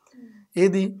చేశారు.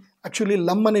 ఏది యాక్చువల్లీ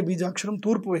లమ్ అనే బీజాక్షరం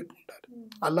తూర్పు వైపు ఉంటారు,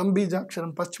 ఆ లం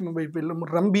బీజాక్షరం పశ్చిమ వైపు వెళ్ళి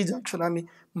రం బీజాక్షరాన్ని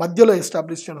మధ్యలో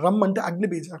ఎస్టాబ్లిష్ చేయడం. రం అంటే అగ్ని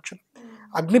బీజాక్షరం.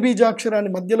 అగ్ని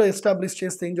బీజాక్షరాన్ని మధ్యలో ఎస్టాబ్లిష్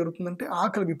చేస్తే ఏం జరుగుతుందంటే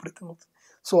ఆకలి విపరీతం అవుతుంది.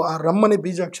 సో ఆ రమ్ అనే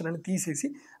బీజాక్షరాన్ని తీసేసి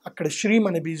అక్కడ శ్రీం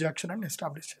అనే బీజాక్షరాన్ని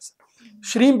ఎస్టాబ్లిష్ చేశారు.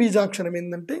 శ్రీం బీజాక్షరం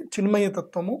ఏంటంటే చిన్మయ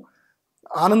తత్వము,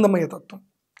 ఆనందమయ తత్వం.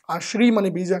 ఆ శ్రీం అనే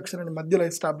బీజాక్షరాన్ని మధ్యలో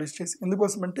ఎస్టాబ్లిష్ చేసి,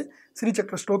 ఎందుకోసం అంటే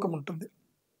శ్రీచక్ర శ్లోకం ఉంటుంది.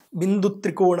 బిందు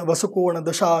త్రికోణ వసుకోణ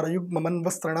దశార యుగ్మం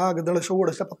అన్వస్త్రణాగదళ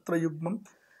షోడశపత్ర యుగ్మం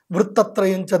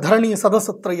వృత్తత్రయంచ ధరణి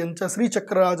సదసత్రయంచ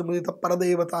శ్రీచక్రరాజముదిత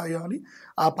పరదేవతాయ అని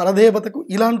ఆ పరదేవతకు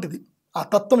ఇలాంటిది ఆ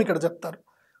తత్వం ఇక్కడ చెప్తారు.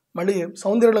 మళ్ళీ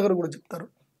సౌందర్యల గారు కూడా చెప్తారు.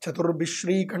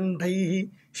 చతుర్భిశ్రీకంఠై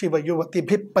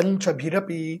శివయువతిభి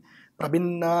పంచభిరపి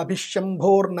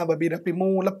ప్రభిన్నాభిశంభోర్నవభిరపి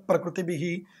మూల ప్రకృతిభి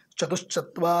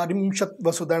చతుశ్చత్వారింశత్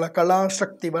వసుదళ కళా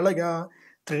శక్తి వలయ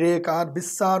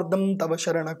త్రిరేకార్భిస్సార్ధం తవ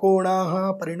శరణ కోణా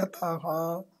పరిణతా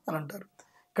అని అంటారు.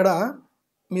 ఇక్కడ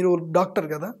మీరు డాక్టర్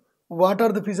కదా, what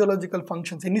are the physiological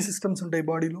functions? ఎన్ని సిస్టమ్స్ ఉంటాయి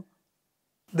బాడీలో?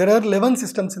 There are 11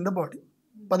 systems in the body.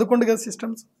 11 కదా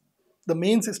systems. The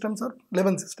main systems are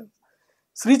 11 systems.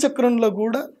 శ్రీచక్రంలో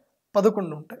కూడా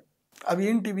 11 ఉంటాయి. అవి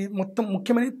ఏంటివి? మొత్తం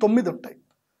ముఖ్యమైన 9 ఉంటాయి.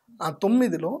 ఆ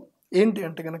 9లో ఏంటి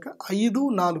అంటే కనుక 5,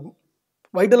 4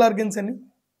 వైటల్ ఆర్గన్స్ అని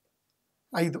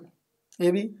 5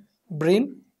 ఏవి? Brain,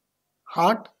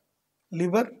 heart,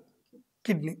 liver,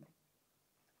 kidney,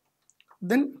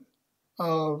 then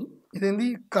ఇదేంది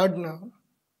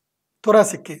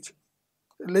థొరాసిక్ కేజ్,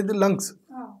 లేదు lungs.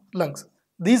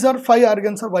 These are 5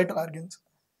 organs are vital organs.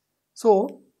 So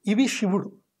ఇవి శివుడు.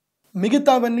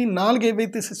 మిగతావన్నీ 4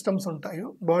 ఏవైతే సిస్టమ్స్ ఉంటాయో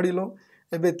బాడీలో,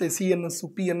 ఏవైతే సిఎన్ఎస్,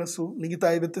 పిఎన్ఎస్, మిగతా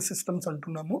ఏవైతే సిస్టమ్స్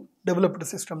అంటున్నామో డెవలప్డ్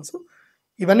సిస్టమ్స్,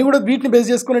 ఇవన్నీ కూడా వీటిని బేస్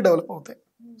చేసుకుని డెవలప్ అవుతాయి.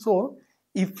 సో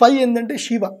ఈ 5 ఏంటంటే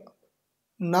శివ,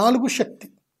 4 శక్తి.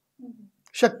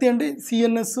 శక్తి అంటే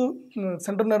CNS,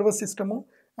 central nervous system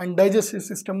and digestive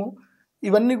system,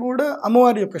 ఇవన్నీ కూడా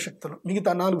అమ్మవారి యొక్క శక్తులు.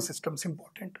 మిగతా 4 సిస్టమ్స్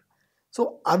ఇంపార్టెంట్. సో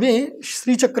అవే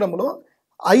శ్రీచక్రంలో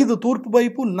 5 తూర్పు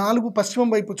వైపు, 4 పశ్చిమం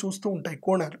వైపు చూస్తూ ఉంటాయి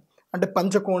కోణాలు. అంటే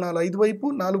పంచకోణాలు 5 వైపు,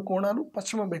 4 కోణాలు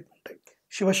పశ్చిమం వైపు ఉంటాయి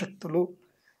శివశక్తులు.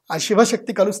 ఆ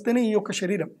శివశక్తి కలిస్తేనే ఈ యొక్క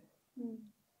శరీరం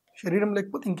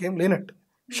లేకపోతే ఇంకేం లేనట్టు.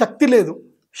 శక్తి లేదు,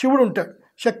 శివుడు ఉంటాడు.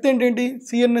 శక్తి ఏంటేంటి?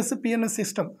 CNS, PNS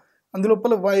system.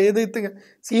 అందులోపల ఏదైతే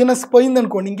సిఎన్ఎస్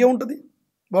పోయిందనుకోండి ఇంకేముంటుంది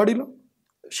బాడీలో?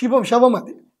 శవం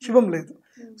అది, శివం లేదు.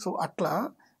 సో అట్లా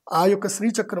ఆ యొక్క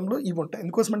శ్రీచక్రంలో ఇవి ఉంటాయి.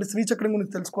 ఎందుకోసం అంటే శ్రీచక్రం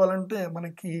గురించి తెలుసుకోవాలంటే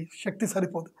మనకి శక్తి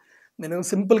సరిపోదు. నేను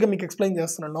సింపుల్గా మీకు ఎక్స్ప్లెయిన్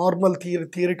చేస్తున్నాను నార్మల్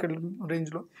థియరికల్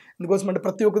రేంజ్లో. ఎందుకోసం అంటే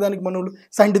ప్రతి ఒక్కదానికి మనోళ్ళు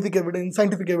సైంటిఫిక్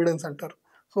ఎవిడెన్స్ అంటారు.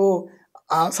 సో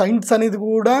ఆ సైన్స్ అనేది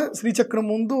కూడా శ్రీచక్రం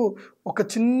ముందు ఒక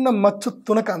చిన్న మచ్చు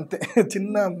తునక అంతే,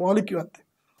 చిన్న మాలిక్యూ అంతే.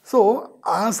 సో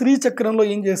ఆ శ్రీచక్రంలో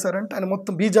ఏం చేశారంటే ఆయన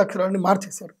మొత్తం బీజాక్షరాలని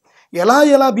మార్చేశారు.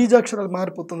 ఎలా బీజాక్షరాలు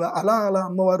మారిపోతుందో అలా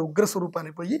అమ్మవారు ఉగ్ర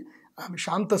స్వరూపాన్ని పోయి ఆమె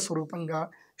శాంత స్వరూపంగా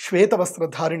శ్వేత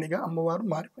వస్త్రధారిణిగా అమ్మవారు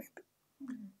మారిపోయింది.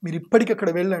 మీరు ఇప్పటికి అక్కడ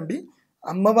వెళ్ళండి,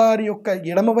 అమ్మవారి యొక్క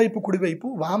ఎడమవైపు కుడివైపు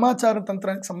వామాచార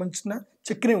తంత్రానికి సంబంధించిన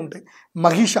చక్రే ఉంటాయి.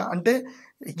 మహిష అంటే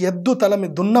ఎద్దు తల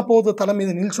మీద, దున్నపోత తల మీద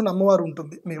నిల్చున్న అమ్మవారు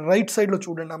ఉంటుంది. మీరు రైట్ సైడ్లో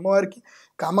చూడండి. అమ్మవారికి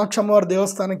కామాక్షి అమ్మవారి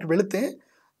దేవస్థానానికి వెళితే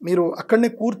మీరు అక్కడనే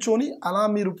కూర్చొని అలా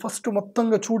మీరు ఫస్ట్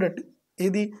మొత్తంగా చూడండి.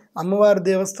 ఏది? అమ్మవారి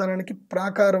దేవస్థానానికి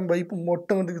ప్రాకారం వైపు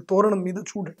మొట్టమొదటి తోరణం మీద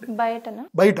చూడండి,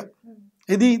 బయట.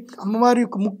 ఇది అమ్మవారి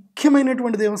యొక్క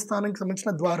ముఖ్యమైనటువంటి దేవస్థానానికి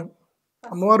సంబంధించిన ద్వారం.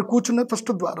 అమ్మవారు కూర్చున్న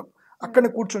ఫస్ట్ ద్వారం. అక్కడ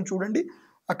కూర్చొని చూడండి.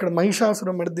 అక్కడ మహిషాసుర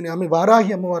మర్దిని ఆమె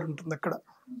వారాహి అమ్మవారు ఉంటుంది. అక్కడ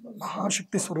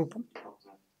మహాశక్తి స్వరూపం.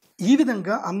 ఈ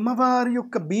విధంగా అమ్మవారి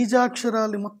యొక్క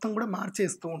బీజాక్షరాలు మొత్తం కూడా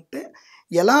మార్చేస్తూ ఉంటే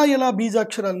ఎలా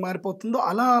బీజాక్షరాలు మారిపోతుందో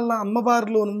అలా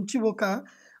అమ్మవారిలో నుంచి ఒక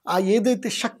ఆ ఏదైతే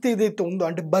శక్తి ఏదైతే ఉందో,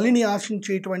 అంటే బలిని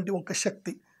ఆశించేటువంటి ఒక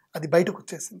శక్తి, అది బయటకు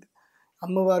వచ్చేసింది.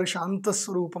 అమ్మవారు శాంత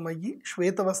స్వరూపమయ్యి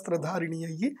శ్వేతవస్త్రధారిణి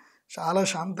అయ్యి చాలా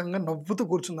శాంతంగా నవ్వుతూ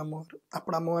కూర్చుంది అమ్మవారు.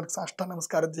 అప్పుడు అమ్మవారికి సాష్టాంగ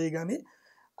నమస్కారం చేయగానే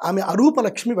ఆమె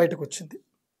అరూపలక్ష్మి బయటకు వచ్చింది.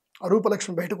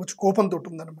 అరూపలక్ష్మి బయటకు వచ్చి కోపంతో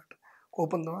ఉందన్నమాట.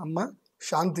 కోపంతో, అమ్మ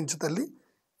శాంతించు తల్లి,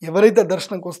 ఎవరైతే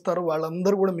దర్శనంకి వస్తారో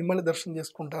వాళ్ళందరూ కూడా మిమ్మల్ని దర్శనం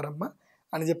చేసుకుంటారమ్మా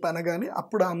అని చెప్పి అనగానే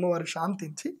అప్పుడు ఆ అమ్మవారు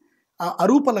శాంతించి ఆ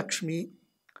అరూపలక్ష్మి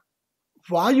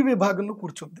వాయు విభాగంలో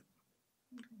కూర్చుంది.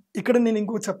 ఇక్కడ నేను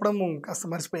ఇంకో చెప్పడం కాస్త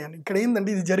మర్చిపోయాను. ఇక్కడ ఏంటంటే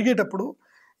ఇది జరిగేటప్పుడు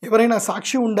ఎవరైనా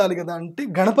సాక్షి ఉండాలి కదా అంటే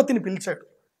గణపతిని పిలిచాడు.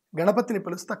 గణపతిని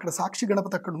పిలిస్తే అక్కడ సాక్షి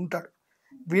గణపతి అక్కడ ఉంటాడు.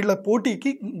 వీళ్ళ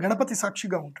పోటీకి గణపతి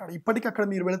సాక్షిగా ఉంటాడు. ఇప్పటికీ అక్కడ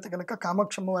మీరు వెళితే కనుక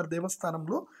కామాక్షి అమ్మవారి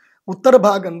దేవస్థానంలో ఉత్తర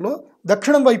భాగంలో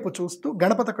దక్షిణం వైపు చూస్తూ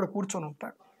గణపతి అక్కడ కూర్చొని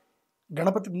ఉంటాడు.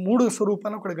 గణపతి 3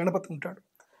 స్వరూపాలు అక్కడ గణపతి ఉంటాడు.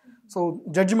 సో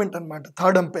జడ్జిమెంట్ అనమాట.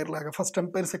 థర్డ్ అంపైర్ లాగా, first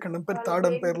umpire, second umpire, third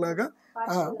umpire లాగా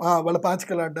వాళ్ళ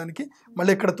పాచికలు ఆడడానికి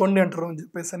మళ్ళీ ఇక్కడ తొండి అంటారు అని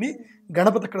చెప్పేసి అని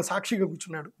గణపతి అక్కడ సాక్షిగా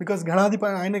కూర్చున్నాడు. బికాజ్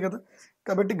గణాధిపతి ఆయనే కదా,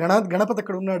 కాబట్టి గణపతి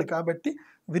అక్కడ ఉన్నాడు కాబట్టి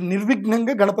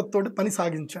నిర్విఘ్నంగా గణపతితోటి పని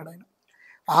సాగించాడు ఆయన.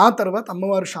 ఆ తర్వాత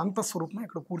అమ్మవారి శాంత స్వరూపం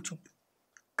ఇక్కడ కూర్చుంది.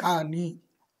 కానీ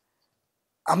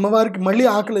అమ్మవారికి మళ్ళీ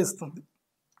ఆకలిస్తుంది.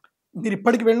 మీరు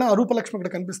ఇప్పటికి వెళ్ళినా అరూపలక్ష్మి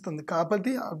ఇక్కడ కనిపిస్తుంది.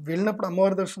 కాబట్టి వెళ్ళినప్పుడు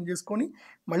అమ్మవారి దర్శనం చేసుకొని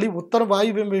మళ్ళీ ఉత్తర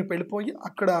వాయువ్యం వైపు వెళ్ళిపోయి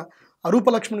అక్కడ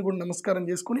అరూపలక్ష్మిని కూడా నమస్కారం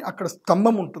చేసుకొని అక్కడ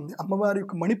స్తంభం ఉంటుంది. అమ్మవారి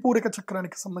యొక్క మణిపూరక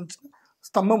చక్రానికి సంబంధించిన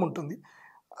స్తంభం ఉంటుంది.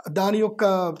 దాని యొక్క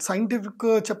సైంటిఫిక్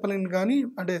చెప్పలేను కానీ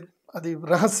అంటే అది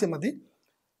రహస్యం. అది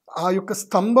ఆ యొక్క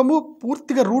స్తంభము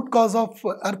పూర్తిగా రూట్ కాజ్ ఆఫ్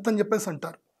ఎర్త్ అని చెప్పేసి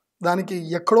అంటారు. దానికి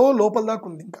ఎక్కడో లోపల దాకా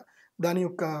ఉంది. ఇంకా దాని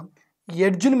యొక్క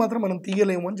ఎడ్జ్ని మాత్రం మనం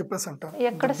తీయలేము అని చెప్పేసి అంటారు.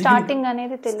 ఎక్కడ స్టార్టింగ్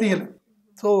అనేది తీయలేము.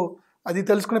 సో అది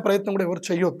తెలుసుకునే ప్రయత్నం కూడా ఎవరు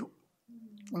చేయొద్దు.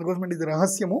 అందుకోసం ఇది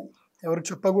రహస్యము, ఎవరు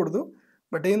చెప్పకూడదు.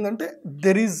 బట్ ఏంటంటే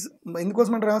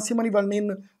ఎందుకోసమంటే రహస్యం అని వాళ్ళు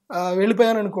నేను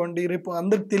వెళ్ళిపోయాను అనుకోండి, రేపు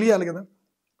అందరికి తెలియాలి కదా.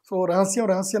 సో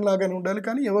రహస్యం లాగానే ఉండాలి.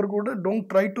 కానీ ఎవరు కూడా don't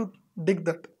try to dig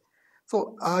that. So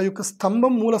ఆ యొక్క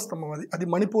స్తంభం మూల స్తంభం, అది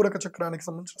మణిపూరక చక్రానికి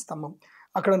సంబంధించిన స్తంభం.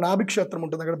 అక్కడ నాభిక్షేత్రం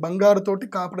ఉంటుంది. అక్కడ బంగారుతోటి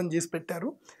కాపడం చేసి పెట్టారు.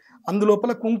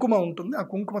 అందులోపల కుంకుమ ఉంటుంది. ఆ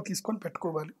కుంకుమ తీసుకొని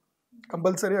పెట్టుకోవాలి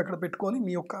కంపల్సరీ. అక్కడ పెట్టుకొని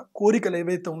మీ యొక్క కోరికలు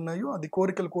ఏవైతే ఉన్నాయో అది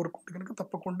కోరికలు కోరుకుంటే కనుక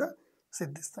తప్పకుండా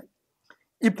సిద్ధిస్తాయి.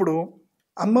 ఇప్పుడు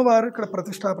అమ్మవారు ఇక్కడ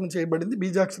ప్రతిష్టాపన చేయబడింది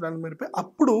బీజాక్షరాన్ని మెరిపే.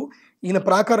 అప్పుడు ఈయన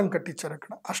ప్రాకారం కట్టించారు.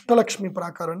 అక్కడ అష్టలక్ష్మి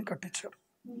ప్రాకారాన్ని కట్టించారు.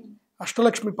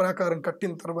 అష్టలక్ష్మి ప్రాకారం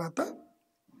కట్టిన తర్వాత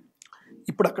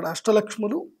ఇప్పుడు అక్కడ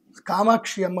అష్టలక్ష్ములు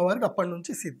కామాక్షి అమ్మవారికి అప్పటి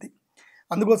నుంచి సిద్ధి.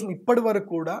 అందుకోసం ఇప్పటి వరకు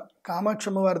కూడా కామాక్షి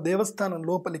అమ్మవారి దేవస్థానం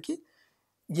లోపలికి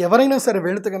ఎవరైనా సరే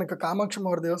వెళితే కనుక కామాక్షి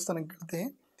అమ్మవారి దేవస్థానంకి వెళితే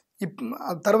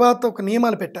తర్వాత ఒక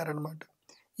నియమాలు పెట్టారనమాట.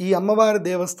 ఈ అమ్మవారి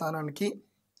దేవస్థానానికి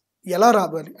ఎలా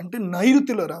రావాలి అంటే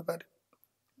నైరుతిలో రావాలి.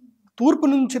 తూర్పు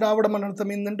నుంచి రావడం అని అర్థం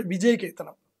ఏంటంటే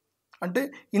విజయకేతనం, అంటే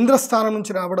ఇంద్రస్థానం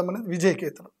నుంచి రావడం అనేది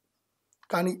విజయకేతనం.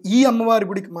 కానీ ఈ అమ్మవారి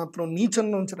గుడికి మాత్రం నీచం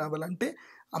నుంచి రావాలంటే,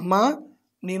 అమ్మా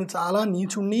నేను చాలా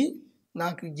నీచుణ్ణి,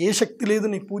 నాకు ఏ శక్తి లేదు,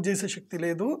 నీకు పూజ చేసే శక్తి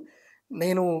లేదు,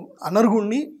 నేను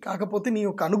అనర్హుణ్ణి, కాకపోతే నీ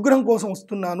యొక్క అనుగ్రహం కోసం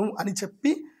వస్తున్నాను అని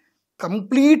చెప్పి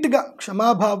కంప్లీట్గా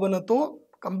క్షమాభావనతో,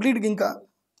 కంప్లీట్గా ఇంకా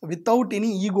వితౌట్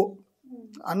ఎనీ ఈగో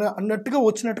అన్నట్టుగా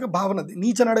వచ్చినట్టుగా భావనది.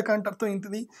 నీచ నడక అంటే అర్థం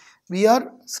ఏంటిది? వీఆర్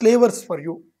స్లేవర్స్ ఫర్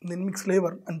యూ, నేను మీకు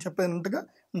స్లేవర్ అని చెప్పినట్టుగా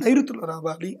నైరుతిలో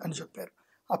రావాలి అని చెప్పారు.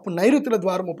 అప్పుడు నైరుతుల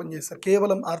ద్వారం ఓపెన్ చేశారు.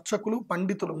 కేవలం అర్చకులు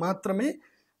పండితులు మాత్రమే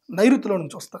నైరుతిలో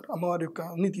నుంచి వస్తారు అమ్మవారి యొక్క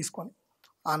అన్ని తీసుకొని.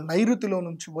 ఆ నైరుతిలో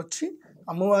నుంచి వచ్చి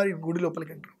అమ్మవారి గుడి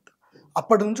లోపలికి ఎంటర్ అవుతారు.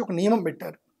 అప్పటి నుంచి ఒక నియమం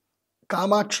పెట్టారు.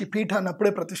 కామాక్షి పీఠాన్ని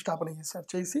అప్పుడే ప్రతిష్టాపన చేశారు.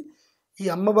 చేసి ఈ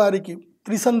అమ్మవారికి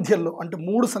త్రిసంధ్యల్లో అంటే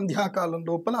 3 సంధ్యాకాలం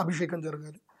లోపల అభిషేకం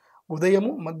జరగాలి.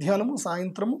 ఉదయము, మధ్యాహ్నము,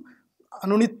 సాయంత్రము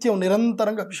అనునిత్యం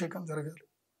నిరంతరంగా అభిషేకం జరగాలి.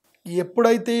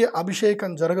 ఎప్పుడైతే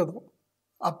అభిషేకం జరగదో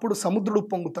అప్పుడు సముద్రుడు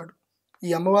పొంగుతాడు.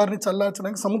 ఈ అమ్మవారిని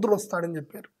చల్లార్చడానికి సముద్రుడు వస్తాడని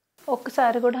చెప్పారు.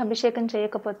 ఒక్కసారి కూడా అభిషేకం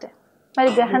చేయకపోతే మరి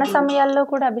గ్రహణ సమయాల్లో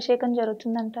కూడా అభిషేకం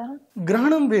జరుగుతుందంటారా?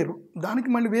 గ్రహణం వేరు, దానికి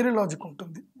మళ్ళీ వేరే లాజిక్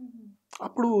ఉంటుంది.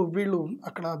 అప్పుడు వీళ్ళు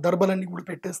అక్కడ దర్బలన్నీ కూడా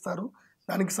పెట్టేస్తారు.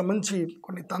 దానికి సంబంధించి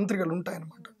కొన్ని తాంత్రికలు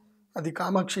ఉంటాయన్నమాట. అది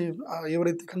కామాక్షి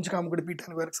ఎవరైతే కంచి కామకుడి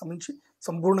పీఠానికి వారికి సంబంధించి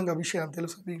సంపూర్ణంగా విషయాలు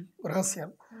తెలుసు, అవి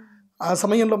రహస్యాలు. ఆ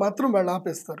సమయంలో మాత్రం వాళ్ళు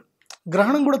ఆపేస్తారు.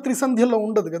 గ్రహణం కూడా త్రిసంధ్యలో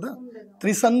ఉండదు కదా,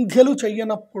 త్రిసంధ్యలు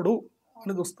చెయ్యనప్పుడు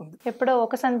అనేది వస్తుంది. ఎప్పుడో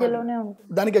ఒక సంధ్యలోనే ఉంటుంది.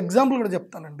 దానికి ఎగ్జాంపుల్ కూడా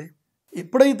చెప్తానండి.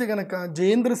 ఎప్పుడైతే కనుక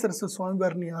జయేంద్ర సరస్వతి స్వామి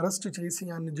వారిని అరెస్ట్ చేసి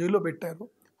ఆయన జైల్లో పెట్టారో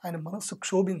ఆయన మనస్సు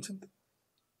క్షోభించింది.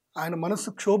 ఆయన మనస్సు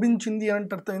క్షోభించింది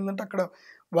అంటే అర్థం ఏంటంటే అక్కడ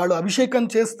వాళ్ళు అభిషేకం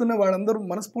చేస్తున్న వాళ్ళందరూ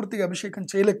మనస్ఫూర్తిగా అభిషేకం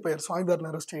చేయలేకపోయారు స్వామివారిని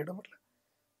అరెస్ట్ చేయడం వల్ల.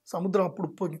 సముద్రం అప్పుడు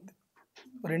ఉప్పొంగింది.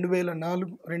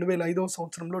 2005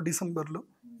 సంవత్సరంలో డిసెంబర్లో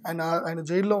ఆయన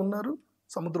జైల్లో ఉన్నారు.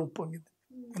 సముద్రం ఉప్పొంగింది.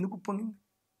 ఎందుకు ఉప్పొంగింది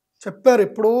చెప్పారు,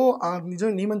 ఎప్పుడో ఆ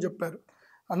నియమం చెప్పారు.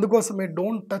 అందుకోసమే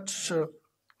డోంట్ టచ్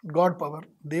గాడ్ పవర్,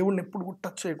 దేవుడిని ఎప్పుడు కూడా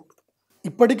టచ్ చేయకూడదు.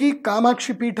 ఇప్పటికీ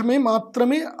కామాక్షి పీఠమే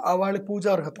మాత్రమే వాళ్ళ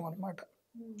పూజార్హతం అనమాట.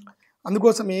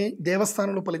 అందుకోసమే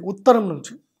దేవస్థానం లోపలికి ఉత్తరం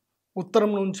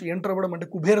నుంచి ఎంటర్ అవ్వడం అంటే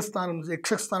కుబేర స్థానం నుంచి,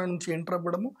 యక్షస్థానం నుంచి ఎంటర్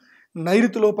అవ్వడము,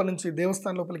 నైరుతి లోపల నుంచి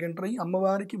దేవస్థానం లోపలికి ఎంటర్ అయ్యి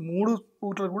అమ్మవారికి 3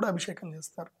 పూటలు కూడా అభిషేకం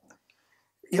చేస్తారు.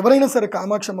 ఎవరైనా సరే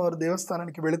కామాక్షి అమ్మవారి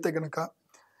దేవస్థానానికి వెళితే గనక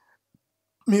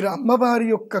మీరు అమ్మవారి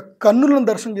యొక్క కన్నులను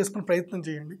దర్శనం చేసుకునే ప్రయత్నం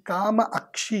చేయండి. కామ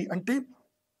అక్షి అంటే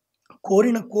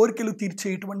కోరిన కోరికలు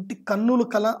తీర్చేటువంటి కన్నులు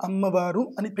కల అమ్మవారు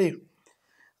అని పేరు.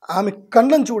 ఆమె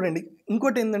కళ్ళను చూడండి.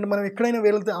 ఇంకోటి ఏంటంటే మనం ఎక్కడైనా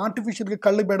వెళ్తే ఆర్టిఫిషియల్గా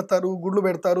కళ్ళు పెడతారు, గుడ్లు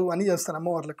పెడతారు అని చేస్తారు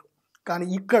అమ్మవార్లకు. కానీ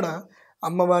ఇక్కడ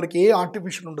అమ్మవారికి ఏ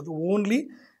ఆర్టిఫిషియల్ ఉండదు. ఓన్లీ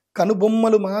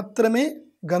కనుబొమ్మలు మాత్రమే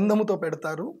గంధముతో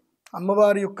పెడతారు.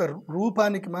 అమ్మవారి యొక్క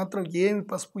రూపానికి మాత్రం ఏమి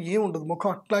పసుపు ఏమి ఉండదు,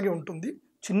 ముఖం అట్లాగే ఉంటుంది.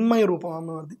 చిన్మయ రూపం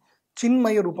అమ్మవారిది.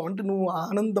 చిన్మయ రూపం అంటే నువ్వు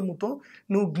ఆనందముతో,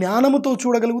 నువ్వు జ్ఞానముతో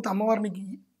చూడగలిగితే అమ్మవారికి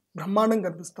బ్రహ్మాండం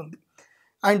కనిపిస్తుంది.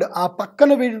 అండ్ ఆ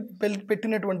పక్కన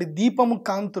పెట్టినటువంటి దీపము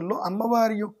కాంతుల్లో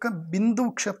అమ్మవారి యొక్క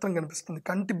బిందువు క్షేత్రం కనిపిస్తుంది.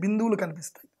 కంటి బిందువులు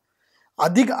కనిపిస్తాయి.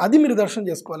 అది మీరు దర్శనం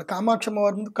చేసుకోవాలి. కామాక్షి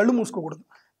అమ్మవారి ముందు కళ్ళు మూసుకోకూడదు,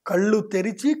 కళ్ళు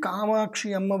తెరిచి కామాక్షి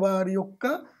అమ్మవారి యొక్క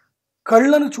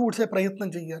కళ్ళను చూసే ప్రయత్నం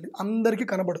చేయాలి. అందరికీ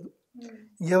కనబడదు.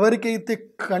 ఎవరికైతే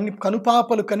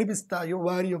కనుపాపలు కనిపిస్తాయో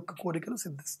వారి యొక్క కోరికలు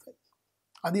సిద్ధిస్తాయి.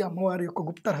 అది అమ్మవారి యొక్క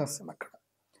గుప్త రహస్యం. అక్కడ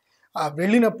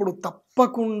వెళ్ళినప్పుడు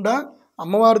తప్పకుండా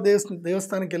అమ్మవారి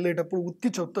దేవస్థానానికి వెళ్ళేటప్పుడు ఉత్తి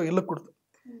చొత్తో వెళ్ళకూడదు.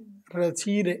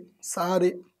 చీరె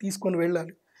సారె తీసుకొని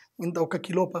వెళ్ళాలి. ఇంత 1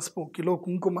 కిలో పసుపు, కిలో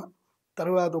కుంకుమ,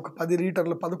 తర్వాత ఒక 10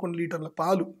 లీటర్ల 11 లీటర్ల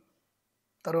పాలు,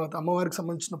 తర్వాత అమ్మవారికి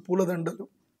సంబంధించిన పూలదండలు,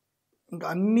 ఇంకా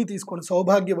అన్నీ తీసుకొని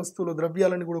సౌభాగ్య వస్తువులు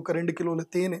ద్రవ్యాలని కూడా ఒక 2 కిలోల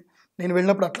తేనె. నేను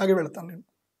వెళ్ళినప్పుడు అట్లాగే వెళ్తాను. నేను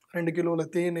 2 కిలోల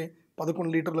తేనె,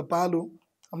 11 లీటర్ల పాలు,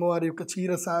 అమ్మవారి యొక్క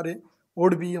చీర సారె,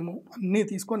 ఓడి బియ్యము అన్నీ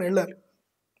తీసుకొని వెళ్ళాలి.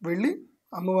 వెళ్ళి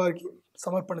అమ్మవారికి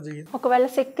సమర్పణ చేయాలి. ఒకవేళ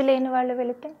శక్తి లేని వాళ్ళు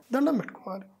వెళితే దండం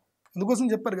పెట్టుకోవాలి. అందుకోసం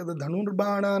చెప్పారు కదా,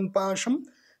 ధనుర్బాణాన్ పాశం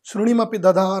శృణిమపి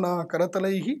దధాన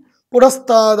కరతలై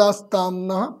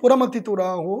పురస్తాదాస్తాంన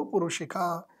పురమతితురాహో పురుషిక.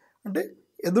 అంటే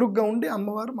ఎదురుగ్గా ఉండి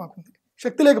అమ్మవారు మాకుంది.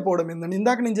 శక్తి లేకపోవడం ఏంటండి?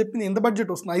 ఇందాక నేను చెప్పింది ఎంత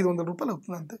బడ్జెట్ వస్తుంది? 500 రూపాయలు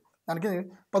అవుతుంది అంతే. దానికి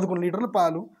 11 లీటర్ల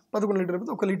పాలు, 11 లీటర్ల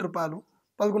 1 లీటర్ పాలు,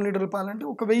 11 లీటర్ల పాలు అంటే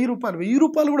ఒక 1000 రూపాయలు. 1000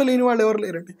 రూపాయలు కూడా లేని వాళ్ళు ఎవరు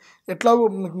లేరండి. ఎట్లాగో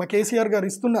మా కేసీఆర్ గారు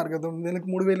ఇస్తున్నారు కదా, నెలకు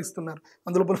 3000 ఇస్తున్నారు.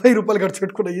 అందులో 1000 రూపాయలు ఖర్చు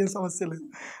పెట్టుకుంటే ఏం సమస్య లేదు.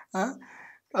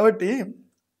 కాబట్టి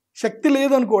శక్తి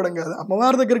లేదు అనుకోవడం కాదు,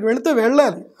 అమ్మవారి దగ్గరికి వెళితే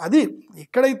వెళ్ళాలి. అది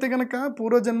ఎక్కడైతే కనుక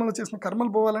పూర్వజన్మలో చేసిన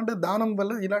కర్మలు పోవాలంటే దానం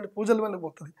వల్ల, ఇలాంటి పూజల వల్ల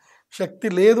పోతుంది. శక్తి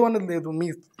లేదు అన్నది లేదు, మీ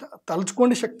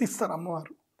తలుచుకోండి శక్తి ఇస్తారు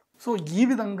అమ్మవారు. సో ఈ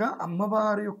విధంగా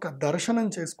అమ్మవారి యొక్క దర్శనం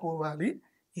చేసుకోవాలి.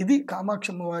 ఇది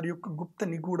కామాక్షి అమ్మవారి యొక్క గుప్త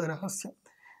నిగూఢ రహస్యం.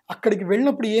 అక్కడికి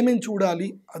వెళ్ళినప్పుడు ఏమేమి చూడాలి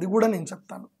అది కూడా నేను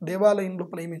చెప్తాను. దేవాలయం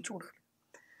లోపల ఏమేమి చూడాలి,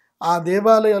 ఆ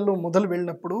దేవాలయాల్లో మొదలు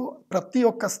వెళ్ళినప్పుడు ప్రతి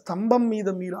ఒక్క స్తంభం మీద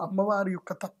మీరు అమ్మవారి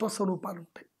యొక్క తత్వస్వరూపాలు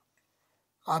ఉంటాయి.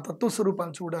 ఆ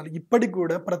తత్వస్వరూపాలు చూడాలి. ఇప్పటికి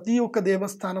కూడా ప్రతి ఒక్క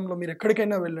దేవస్థానంలో మీరు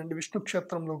ఎక్కడికైనా వెళ్ళండి, విష్ణు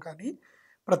క్షేత్రంలో కానీ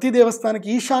ప్రతి దేవస్థానానికి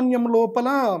ఈశాన్యం లోపల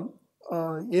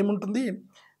ఏముంటుంది?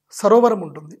 సరోవరం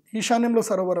ఉంటుంది. ఈశాన్యంలో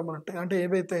సరోవరం ఉంటాయి. అంటే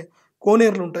ఏవైతే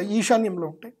కోనేరులు ఉంటాయి ఈశాన్యంలో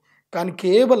ఉంటాయి. కానీ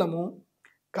కేవలము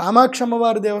కామాక్షి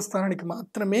అమ్మవారి దేవస్థానానికి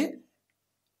మాత్రమే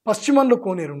పశ్చిమంలో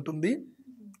కోనేరు ఉంటుంది.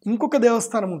 ఇంకొక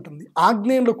దేవస్థానం ఉంటుంది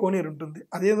ఆగ్నేయంలో కోనేరు ఉంటుంది.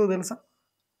 అదేదో తెలుసా?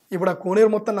 ఇప్పుడు ఆ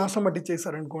కోనేరు మొత్తం నాశనం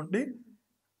పట్టించేశారనుకోండి,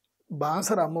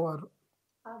 బాసర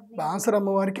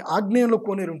అమ్మవారికి ఆగ్నేయంలో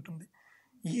కోనేరు ఉంటుంది.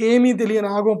 ఏమీ తెలియని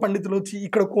ఆగమ పండితులు వచ్చి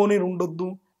ఇక్కడ కోనేరు ఉండొద్దు,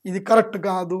 ఇది కరెక్ట్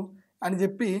కాదు అని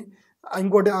చెప్పి,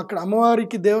 ఇంకోటి అక్కడ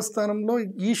అమ్మవారికి దేవస్థానంలో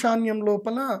ఈశాన్యం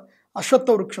లోపల అశ్వత్థ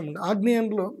వృక్షం ఉంది,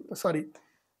 ఆగ్నేయంలో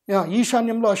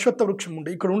ఈశాన్యంలో అశ్వత్థ వృక్షం ఉండే,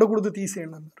 ఇక్కడ ఉండకూడదు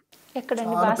తీసేయండి అన్నారు.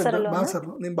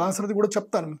 బాసరలో. నేను బాసరది కూడా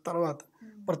చెప్తాను మీకు తర్వాత.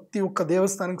 ప్రతి ఒక్క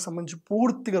దేవస్థానానికి సంబంధించి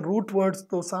పూర్తిగా రూట్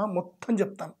వర్డ్స్తో సహా మొత్తం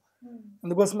చెప్తాను.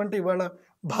 ఎందుకోసమంటే ఇవాళ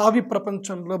భావి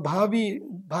ప్రపంచంలో భావి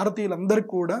భారతీయులందరికీ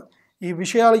కూడా ఈ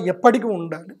విషయాలు ఎప్పటికీ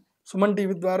ఉండాలి. సుమన్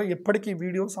టీవీ ద్వారా ఎప్పటికీ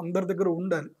వీడియోస్ అందరి దగ్గర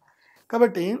ఉండాలి.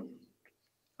 కాబట్టి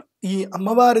ఈ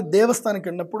అమ్మవారి దేవస్థానానికి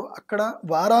వెళ్ళినప్పుడు అక్కడ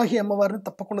వారాహి అమ్మవారిని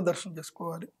తప్పకుండా దర్శనం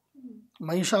చేసుకోవాలి.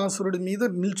 మహిషాసురుడి మీద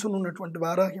నిల్చుని ఉన్నటువంటి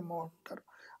వారాహి అమ్మవారు ఉంటారు.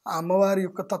 ఆ అమ్మవారి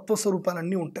యొక్క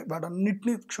తత్వస్వరూపాలన్నీ ఉంటాయి.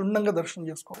 వాటన్నిటిని క్షుణ్ణంగా దర్శనం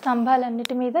చేసుకోవాలి.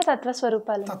 స్తంభాలన్నిటి మీద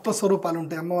తత్వస్వరూపాలు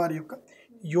ఉంటాయి. అమ్మవారి యొక్క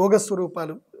యోగ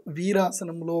స్వరూపాలు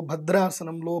వీరాసనంలో,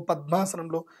 భద్రాసనంలో,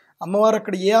 పద్మాసనంలో. అమ్మవారు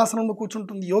అక్కడ ఏ ఆసనంలో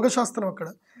కూర్చుంటుంది? యోగశాస్త్రం అక్కడ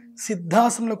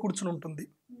సిద్ధాసనంలో కూర్చుని ఉంటుంది.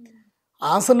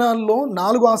 ఆసనాల్లో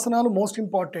 4 ఆసనాలు మోస్ట్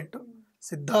ఇంపార్టెంట్.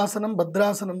 సిద్ధాసనం,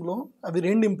 భద్రాసనంలో అవి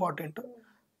 2 ఇంపార్టెంట్.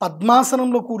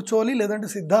 పద్మాసనంలో కూర్చోవాలి, లేదంటే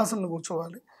సిద్ధాసనంలో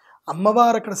కూర్చోవాలి.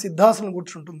 అమ్మవారు అక్కడ సిద్ధాసనం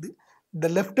కూర్చుంటుంది. The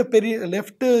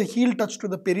left heal touch to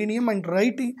the perineum and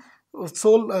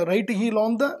right heal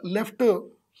on the left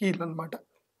heal అన్నమాట.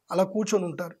 అలా కూర్చొని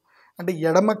ఉంటారు. అంటే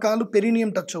ఎడమ కాలు పెరినియం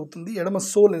టచ్ అవుతుంది, ఎడమ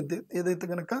సోల్ ఏదైతే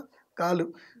కనుక కాలు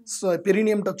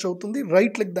పెరినియం టచ్ అవుతుంది,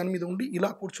 రైట్ లెగ్ దాని మీద ఉండి ఇలా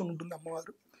కూర్చొని ఉంటుంది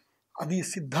అమ్మవారు. అది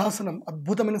సిద్ధాసనం,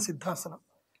 అద్భుతమైన సిద్ధాసనం.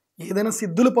 ఏదైనా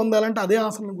సిద్ధులు పొందాలంటే అదే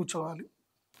ఆసనం కూర్చోవాలి,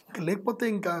 లేకపోతే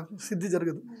ఇంకా సిద్ధి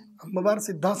జరగదు. అమ్మవారి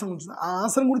సిద్ధాసనం కూర్చుంది. ఆ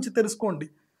ఆసనం గురించి తెలుసుకోండి.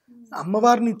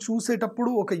 అమ్మవారిని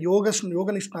చూసేటప్పుడు ఒక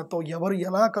యోగనిష్ఠతో ఎవరు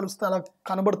ఎలా కలుస్తే అలా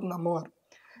కనబడుతుంది అమ్మవారు.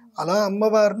 అలా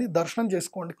అమ్మవారిని దర్శనం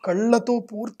చేసుకోండి, కళ్ళతో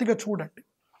పూర్తిగా చూడండి.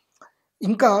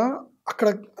 ఇంకా అక్కడ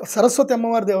సరస్వతి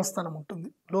అమ్మవారి దేవస్థానం ఉంటుంది.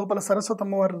 లోపల సరస్వతి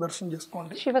అమ్మవారిని దర్శనం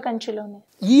చేసుకోండి. శివకంచిలోనే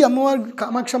ఈ అమ్మవారి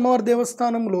కామాక్షి అమ్మవారి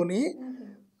దేవస్థానంలోని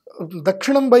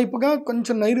దక్షిణం వైపుగా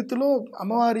కొంచెం నైరుతిలో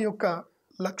అమ్మవారి యొక్క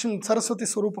లక్ష్మీ సరస్వతి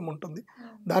స్వరూపం ఉంటుంది.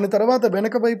 దాని తర్వాత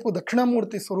వెనక వైపు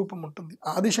దక్షిణామూర్తి స్వరూపం ఉంటుంది.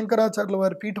 ఆదిశంకరాచార్యుల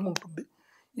వారి పీఠం ఉంటుంది.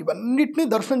 ఇవన్నిటినీ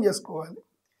దర్శనం చేసుకోవాలి.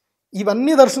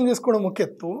 ఇవన్నీ దర్శనం చేసుకోవడం ఒక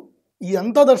ఎత్తు. ఈ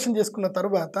అంతా దర్శనం చేసుకున్న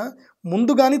తర్వాత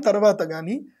ముందు కానీ తర్వాత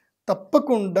కానీ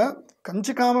తప్పకుండా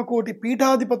కంచికామకోటి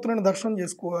పీఠాధిపతులను దర్శనం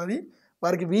చేసుకోవాలి.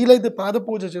 వారికి వీలైతే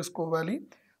పాదపూజ చేసుకోవాలి.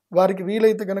 వారికి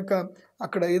వీలైతే కనుక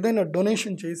అక్కడ ఏదైనా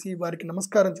డొనేషన్ చేసి వారికి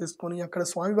నమస్కారం చేసుకొని అక్కడ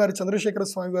స్వామివారి చంద్రశేఖర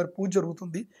స్వామివారి పూజ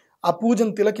జరుగుతుంది, ఆ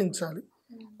పూజను తిలకించాలి.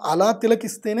 అలా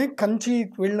తిలకిస్తేనే కంచి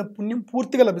వెళ్ళిన పుణ్యం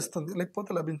పూర్తిగా లభిస్తుంది,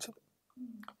 లేకపోతే లభించదు.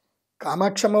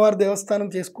 కామాక్షి అమ్మవారి దేవస్థానం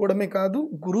చేసుకోవడమే కాదు,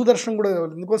 గురు దర్శనం కూడా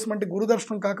కావాలి. ఎందుకోసం అంటే గురు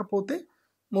దర్శనం కాకపోతే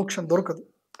మోక్షం దొరకదు,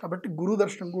 కాబట్టి గురు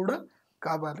దర్శనం కూడా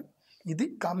కావాలి. ఇది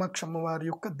కామాక్షి అమ్మవారి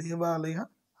యొక్క దేవాలయ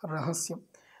రహస్యం.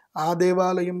 ఆ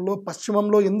దేవాలయంలో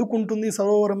పశ్చిమంలో ఎందుకు ఉంటుంది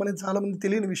సరోవరం అనేది చాలామంది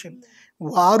తెలియని విషయం.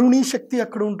 వారుణి శక్తి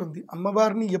అక్కడ ఉంటుంది.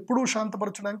 అమ్మవారిని ఎప్పుడూ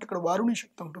శాంతపరచడానికి అక్కడ వారుణి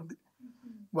శక్తి ఉంటుంది.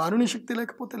 వారుణి శక్తి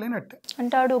లేకపోతే లేనట్టే.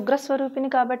 అంటే ఆవిడ ఉగ్రస్వరూపిణి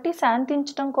కాబట్టి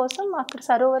శాంతించడం కోసం అక్కడ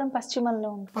సరోవరం పశ్చిమంలో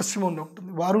ఉంటుంది.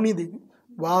 వారుణీదేవి,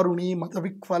 వారుణి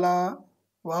మదవిక్వల,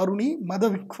 వారుణి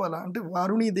మదవిక్వల అంటే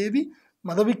వారుణీదేవి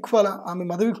మదవిక్వల. ఆమె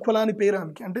మదవిక్వల అని పేరు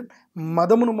ఆమెకి, అంటే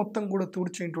మదమును మొత్తం కూడా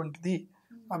తూడ్చేటువంటిది.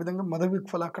 ఆ విధంగా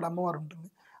మదవిక్వల అక్కడ అమ్మవారు ఉంటుంది.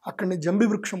 అక్కడనే జంబి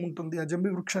వృక్షం ఉంటుంది. ఆ జంబి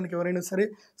వృక్షానికి ఎవరైనా సరే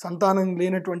సంతానం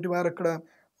లేనటువంటి వారు అక్కడ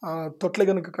తొట్ల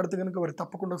కనుక కడితే కనుక వారికి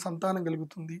తప్పకుండా సంతానం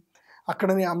కలుగుతుంది.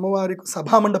 అక్కడనే అమ్మవారికి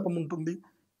సభామండపం ఉంటుంది.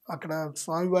 అక్కడ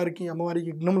స్వామివారికి అమ్మవారికి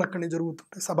యజ్ఞములు అక్కడనే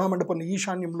జరుగుతుంటాయి. సభామండపం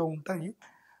ఈశాన్యంలో ఉంటాయి.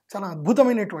 చాలా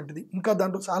అద్భుతమైనటువంటిది. ఇంకా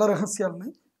దాంట్లో చాలా రహస్యాలు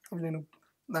ఉన్నాయి. అవి నేను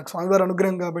నాకు స్వామివారి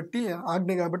అనుగ్రహం కాబట్టి,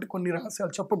 ఆజ్ఞ కాబట్టి కొన్ని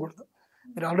రహస్యాలు చెప్పకూడదు.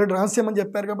 మీరు ఆల్రెడీ రహస్యం అని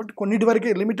చెప్పారు కాబట్టి కొన్నిటి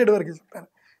వరకే, లిమిటెడ్ వరకే చెప్పాను.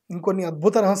 ఇంకొన్ని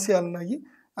అద్భుత రహస్యాలు ఉన్నాయి.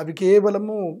 అవి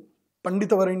కేవలము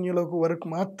పండిత వరేణ్యులకు వరకు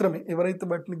మాత్రమే. ఎవరైతే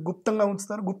వాటిని గుప్తంగా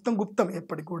ఉంచుతారో గుప్తమే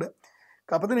ఎప్పటికి కూడా.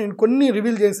 కాకపోతే నేను కొన్ని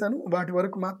రివీల్ చేశాను. వాటి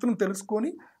వరకు మాత్రం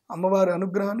తెలుసుకొని అమ్మవారి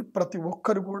అనుగ్రహాన్ని ప్రతి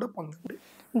ఒక్కరు కూడా పొందండి.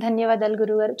 ధన్యవాదాలు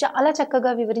గురుగారు, చాలా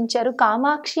చక్కగా వివరించారు.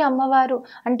 కామాక్షి అమ్మవారు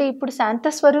అంటే ఇప్పుడు శాంత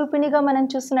స్వరూపిణిగా మనం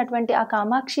చూస్తున్నటువంటి ఆ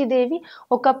కామాక్షి దేవి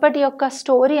ఒకప్పటి యొక్క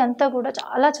స్టోరీ అంతా కూడా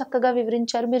చాలా చక్కగా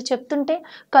వివరించారు. మీరు చెప్తుంటే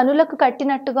కనులకు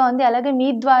కట్టినట్టుగా ఉంది. అలాగే మీ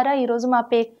ద్వారా ఈరోజు మా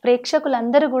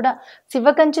ప్రేక్షకులందరూ కూడా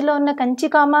శివకంచిలో ఉన్న కంచి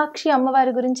కామాక్షి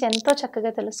అమ్మవారి గురించి ఎంతో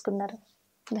చక్కగా తెలుసుకున్నారు.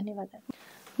 ధన్యవాదాలు.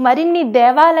 మరిన్ని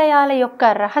దేవాలయాల యొక్క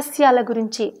రహస్యాల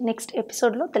గురించి నెక్స్ట్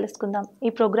ఎపిసోడ్లో తెలుసుకుందాం. ఈ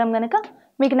ప్రోగ్రాం కనుక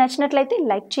మీకు నచ్చినట్లయితే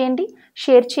లైక్ చేయండి,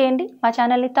 షేర్ చేయండి, మా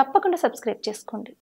ఛానల్ని తప్పకుండా సబ్స్క్రైబ్ చేసుకోండి.